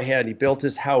plows by hand. He built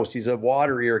his house. He's a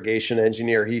water irrigation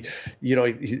engineer. He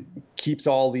keeps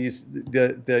all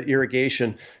the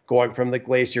irrigation going from the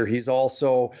glacier. He's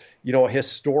also, a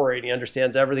historian. He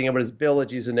understands everything about his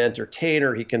village. He's an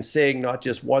entertainer. He can sing not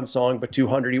just one song, but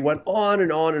 200. He went on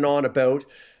and on and on about,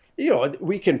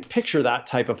 we can picture that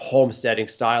type of homesteading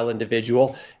style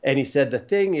individual. And he said, the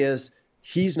thing is,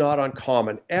 he's not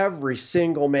uncommon. Every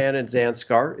single man in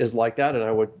Zanskar is like that. And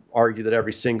I would argue that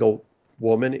every single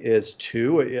woman is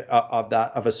too,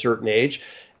 of a certain age.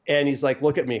 And he's like,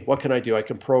 look at me. What can I do? I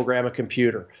can program a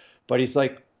computer. But he's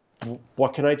like,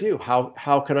 what can I do?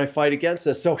 How can I fight against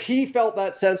this? So he felt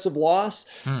that sense of loss.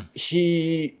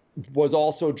 He was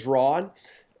also drawn.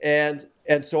 And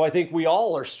so I think we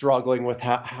all are struggling with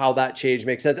how that change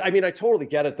makes sense. I mean, I totally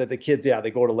get it that the kids,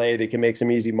 they go to Leh, they can make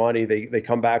some easy money. They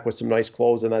come back with some nice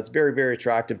clothes, and that's very, very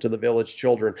attractive to the village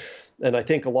children. And I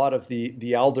think a lot of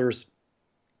the elders,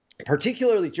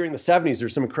 particularly during the 70s,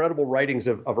 there's some incredible writings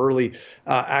of early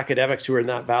academics who are in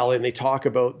that valley, and they talk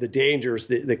about the dangers,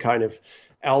 the kind of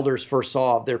elders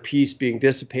foresaw of their peace being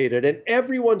dissipated. And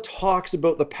everyone talks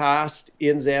about the past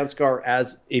in Zanskar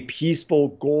as a peaceful,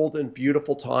 golden,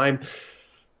 beautiful time,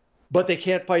 but they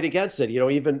can't fight against it.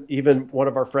 Even one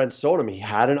of our friends, Sonam, he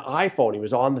had an iPhone. He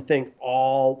was on the thing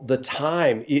all the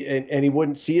time, and he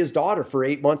wouldn't see his daughter for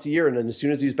 8 months a year. And then as soon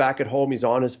as he's back at home, he's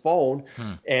on his phone,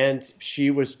 and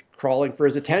she was crawling for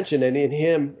his attention. And in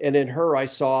him and in her, I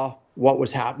saw what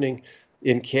was happening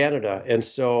in Canada. And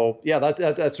so,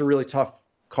 that's a really tough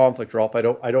conflict, Rolf. I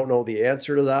don't know the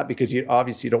answer to that, because you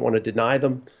obviously don't want to deny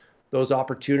them those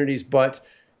opportunities, but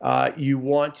you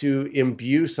want to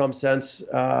imbue some sense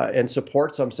and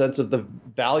support some sense of the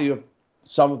value of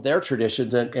some of their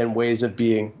traditions and ways of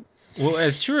being. Well,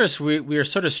 as tourists, we are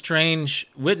sort of strange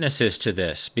witnesses to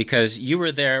this, because you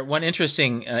were there. One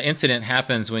interesting incident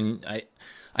happens when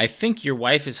I think your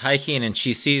wife is hiking and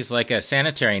she sees like a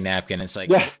sanitary napkin. It's like,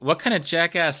 What kind of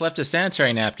jackass left a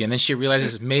sanitary napkin? And then she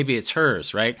realizes maybe it's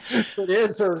hers, right? It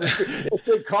is hers. It's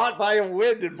been caught by a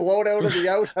wind and blown out of the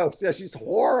outhouse. Yeah, she's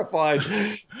horrified.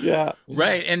 Yeah.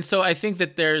 Right. And so I think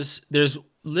that there's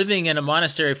living in a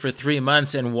monastery for 3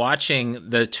 months and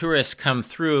watching the tourists come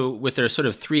through with their sort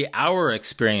of 3-hour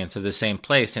experience of the same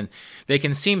place. And they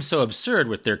can seem so absurd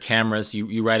with their cameras.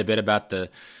 You write a bit about the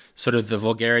sort of the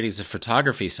vulgarities of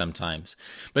photography sometimes.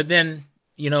 But then,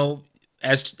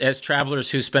 as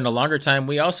travelers who spend a longer time,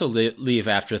 we also leave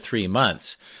after 3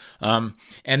 months. And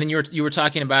then you were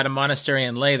talking about a monastery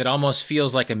in Leh that almost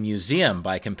feels like a museum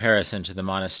by comparison to the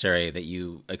monastery that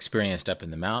you experienced up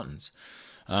in the mountains.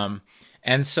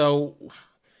 And so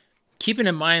keeping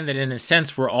in mind that in a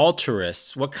sense we're all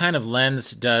tourists, what kind of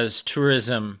lens does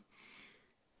tourism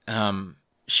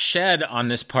shed on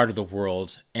this part of the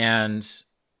world, and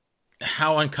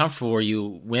how uncomfortable were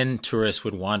you when tourists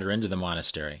would wander into the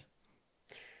monastery?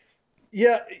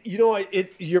 Yeah,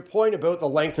 your point about the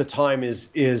length of time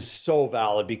is so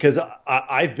valid, because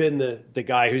I've been the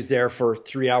guy who's there for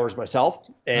 3 hours myself,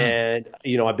 and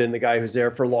I've been the guy who's there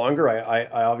for longer. I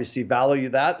obviously value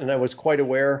that, and I was quite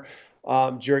aware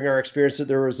during our experience that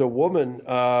there was a woman,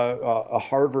 a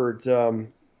Harvard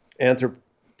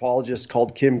anthropologist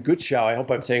called Kim Gutschau, I hope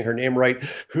I'm saying her name right,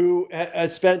 who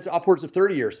has spent upwards of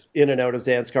 30 years in and out of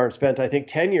Zanskar and spent, I think,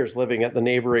 10 years living at the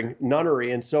neighboring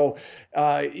nunnery. And so,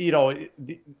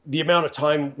 the amount of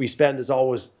time we spend is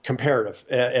always comparative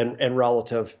and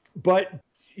relative. But,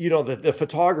 the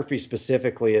photography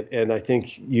specifically, and I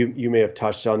think you may have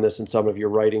touched on this in some of your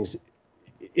writings,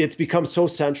 it's become so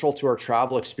central to our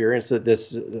travel experience that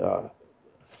this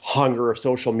hunger of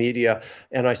social media.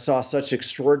 And I saw such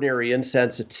extraordinary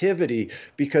insensitivity,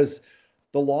 because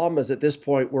the lamas at this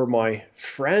point were my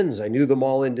friends. I knew them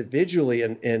all individually,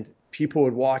 and people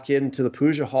would walk into the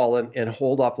puja hall and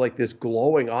hold up like this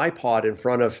glowing iPod in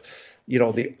front of,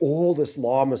 the oldest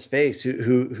Lama's face,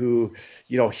 who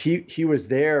he was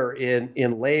there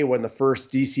in Leh when the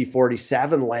first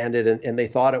DC-47 landed, and they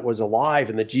thought it was alive,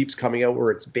 and the Jeep's coming out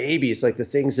where it's babies, like the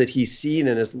things that he's seen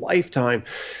in his lifetime.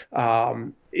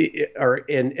 And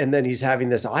then he's having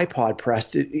this iPod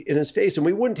pressed in his face, and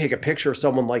we wouldn't take a picture of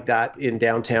someone like that in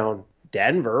downtown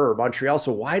Denver or Montreal.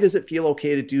 So why does it feel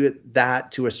okay to do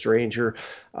that to a stranger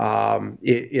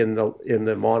in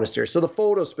the monastery? So the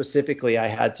photo specifically, I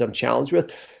had some challenge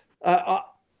with.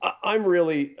 I'm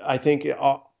really, I think,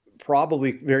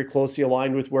 probably very closely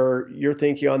aligned with where you're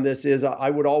thinking on this. Is I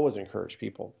would always encourage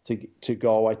people to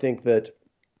go. I think that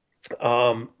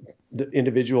the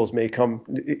individuals may come.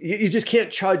 You just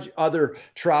can't judge other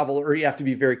travel, or you have to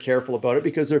be very careful about it,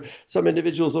 because some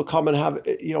individuals will come and have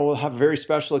a very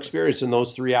special experience in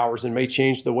those 3 hours and may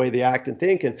change the way they act and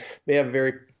think, and may have a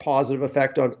very positive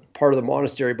effect on part of the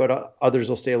monastery, but others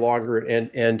will stay longer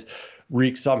and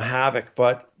wreak some havoc.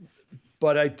 But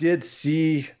I did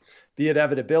see the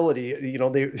inevitability,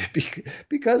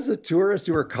 because the tourists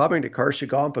who were coming to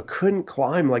Karchaghampa couldn't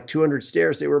climb like 200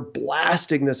 stairs. They were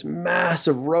blasting this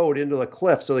massive road into the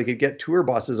cliff so they could get tour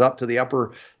buses up to the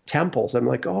upper temples. I'm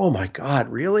like, oh my God,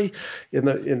 really? In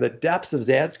the depths of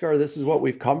Zanskar, this is what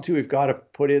we've come to. We've got to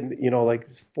put in,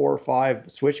 like 4 or 5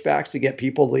 switchbacks to get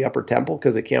people to the upper temple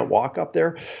because they can't walk up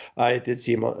there. It did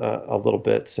seem a little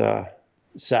bit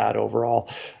sad overall.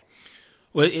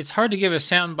 Well, it's hard to give a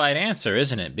soundbite answer,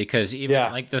 isn't it? Because even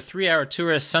like the 3-hour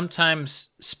tourists sometimes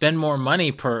spend far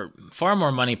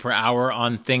more money per hour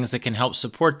on things that can help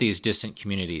support these distant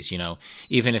communities,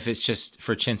 even if it's just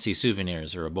for chintzy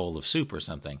souvenirs or a bowl of soup or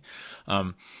something.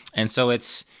 And so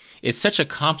it's such a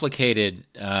complicated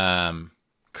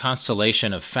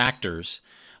constellation of factors.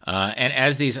 And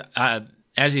as these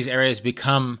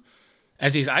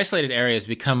isolated areas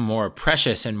become more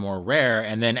precious and more rare,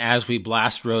 and then as we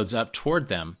blast roads up toward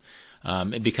them,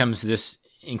 it becomes this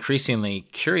increasingly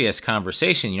curious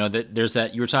conversation. That there's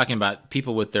that, you were talking about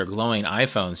people with their glowing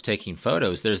iPhones taking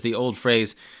photos. There's the old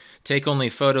phrase, take only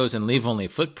photos and leave only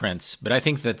footprints. But I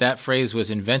think that phrase was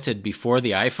invented before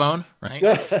the iPhone,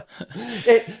 right?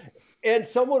 And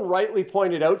someone rightly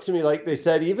pointed out to me, like they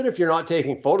said, even if you're not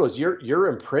taking photos, you're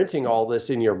imprinting all this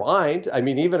in your mind. I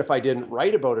mean, even if I didn't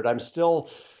write about it, I'm still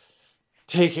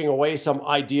taking away some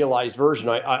idealized version.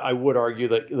 I would argue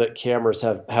that cameras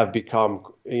have become,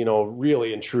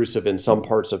 really intrusive in some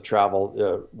parts of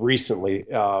travel recently.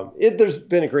 There's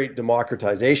been a great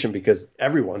democratization because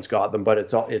everyone's got them, but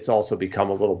it's also become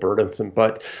a little burdensome.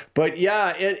 But yeah,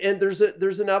 and there's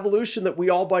an evolution that we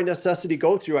all by necessity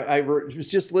go through. I was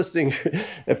just listening,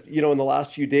 in the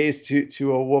last few days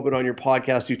to a woman on your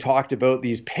podcast who talked about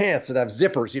these pants that have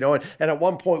zippers, and at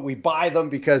one point we buy them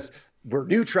because we're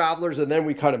new travelers, and then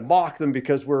we kind of mock them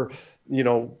because we're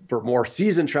more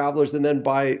seasoned travelers, and then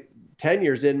by 10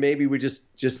 years in, maybe we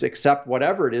just accept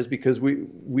whatever it is because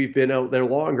we've been out there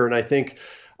longer. And I think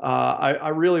I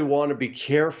really want to be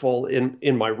careful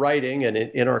in my writing and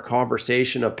in our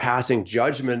conversation of passing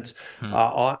judgment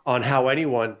on how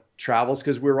anyone travels,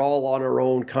 because we're all on our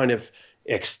own kind of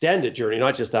extended journey,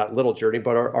 not just that little journey,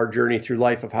 but our journey through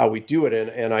life of how we do it.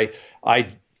 And I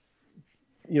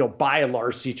by and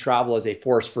large, see travel as a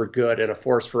force for good and a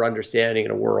force for understanding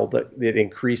in a world that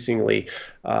increasingly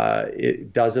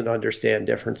it doesn't understand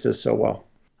differences so well.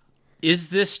 Is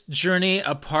this journey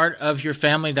a part of your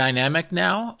family dynamic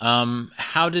now?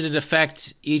 How did it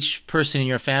affect each person in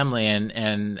your family,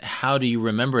 and how do you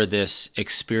remember this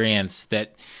experience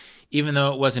that, even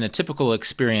though it wasn't a typical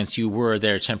experience, you were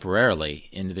there temporarily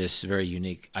in this very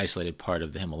unique, isolated part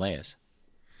of the Himalayas?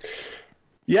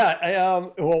 Yeah.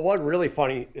 Well, one really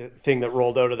funny thing that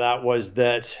rolled out of that was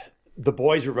that the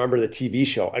boys remember the TV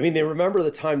show. I mean, they remember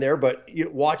the time there, but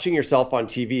watching yourself on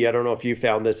TV, I don't know if you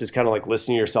found this, is kind of like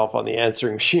listening to yourself on the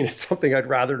answering machine. It's something I'd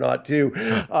rather not do.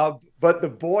 But the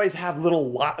boys have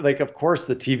of course,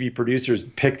 the TV producers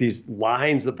pick these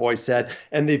lines the boys said,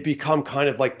 and they've become kind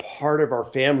of like part of our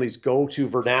family's go-to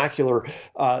vernacular,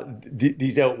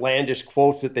 these outlandish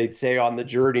quotes that they'd say on the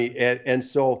journey. And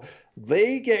so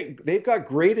they've got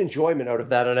great enjoyment out of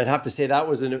that. And I'd have to say that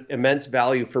was an immense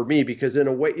value for me, because in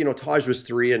a way, Taj was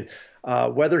 3,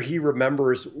 and whether he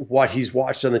remembers what he's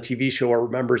watched on the TV show or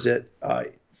remembers it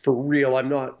for real, I'm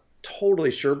not totally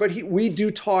sure. But we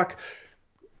do talk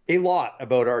a lot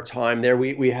about our time there.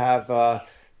 We have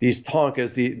these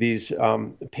thangkas, these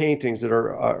paintings that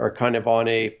are kind of on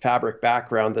a fabric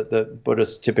background that the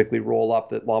Buddhists typically roll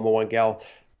up, that Lama Wangel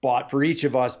bought for each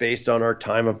of us based on our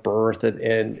time of birth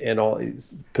and all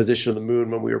position of the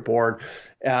moon when we were born.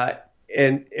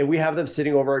 and we have them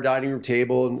sitting over our dining room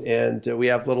table, and we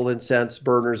have little incense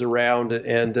burners around,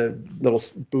 and little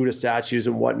Buddha statues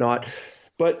and whatnot.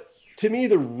 But to me,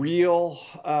 the real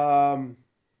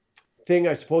thing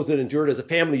I suppose that endured as a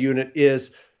family unit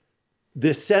is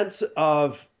the sense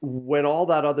of when all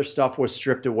that other stuff was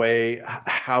stripped away,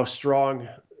 how strong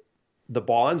the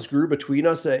bonds grew between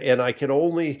us. And I could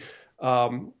only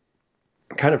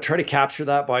kind of try to capture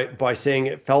that by saying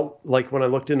it felt like when I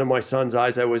looked into my son's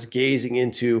eyes, I was gazing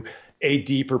into a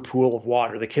deeper pool of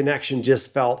water. The connection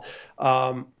just felt,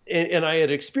 and I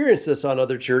had experienced this on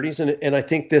other journeys, and I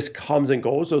think this comes and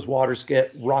goes. Those waters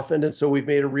get roughened, and so we've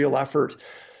made a real effort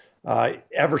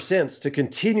ever since to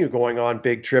continue going on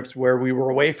big trips where we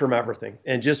were away from everything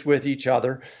and just with each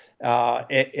other, and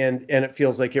it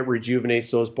feels like it rejuvenates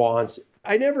those bonds.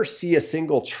 I never see a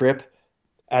single trip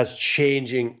as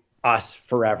changing us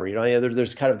forever. You know,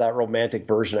 there's kind of that romantic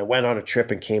version. I went on a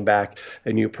trip and came back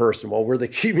a new person. Well, we're the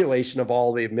accumulation of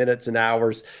all the minutes and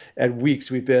hours and weeks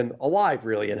we've been alive,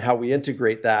 really, and how we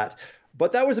integrate that.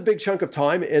 But that was a big chunk of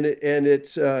time, and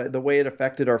it's the way it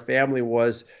affected our family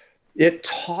was it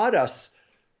taught us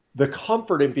the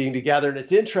comfort in being together. And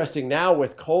it's interesting now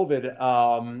with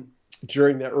COVID,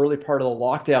 during the early part of the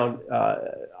lockdown,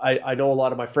 I know a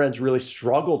lot of my friends really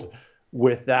struggled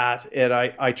with that. And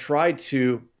I tried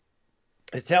to,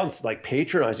 it sounds like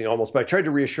patronizing almost, but I tried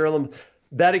to reassure them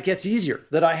that it gets easier,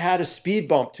 that I had a speed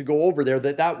bump to go over there,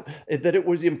 that it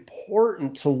was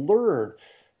important to learn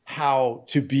how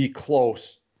to be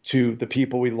close to the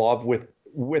people we love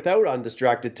without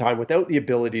undistracted time, without the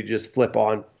ability to just flip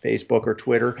on Facebook or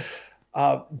Twitter,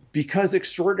 because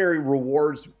extraordinary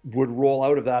rewards would roll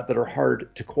out of that are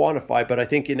hard to quantify. But I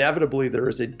think inevitably there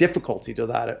is a difficulty to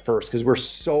that at first because we're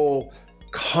so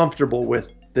comfortable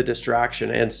with the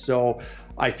distraction. And so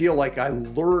I feel like I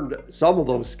learned some of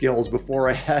those skills before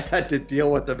I had to deal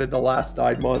with them in the last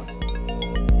 9 months.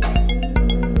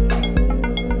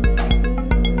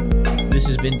 This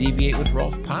has been Deviate with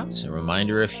Rolf Potts. A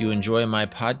reminder, if you enjoy my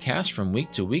podcast from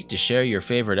week to week, to share your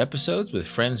favorite episodes with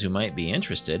friends who might be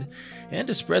interested, and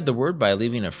to spread the word by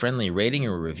leaving a friendly rating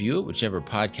or review at whichever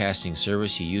podcasting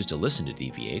service you use to listen to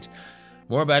Deviate.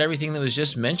 More about everything that was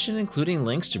just mentioned, including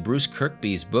links to Bruce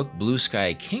Kirkby's book, Blue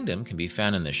Sky Kingdom, can be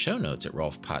found in the show notes at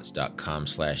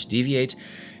rolfpotts.com/deviate.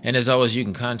 And as always, you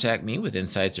can contact me with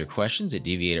insights or questions at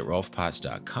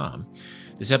deviate@rolfpotts.com.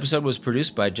 This episode was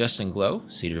produced by Justin Glow.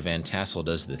 Cedar Van Tassel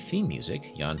does the theme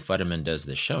music. Jan Futterman does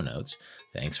the show notes.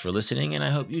 Thanks for listening, and I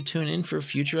hope you tune in for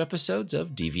future episodes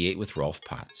of Deviate with Rolf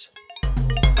Potts.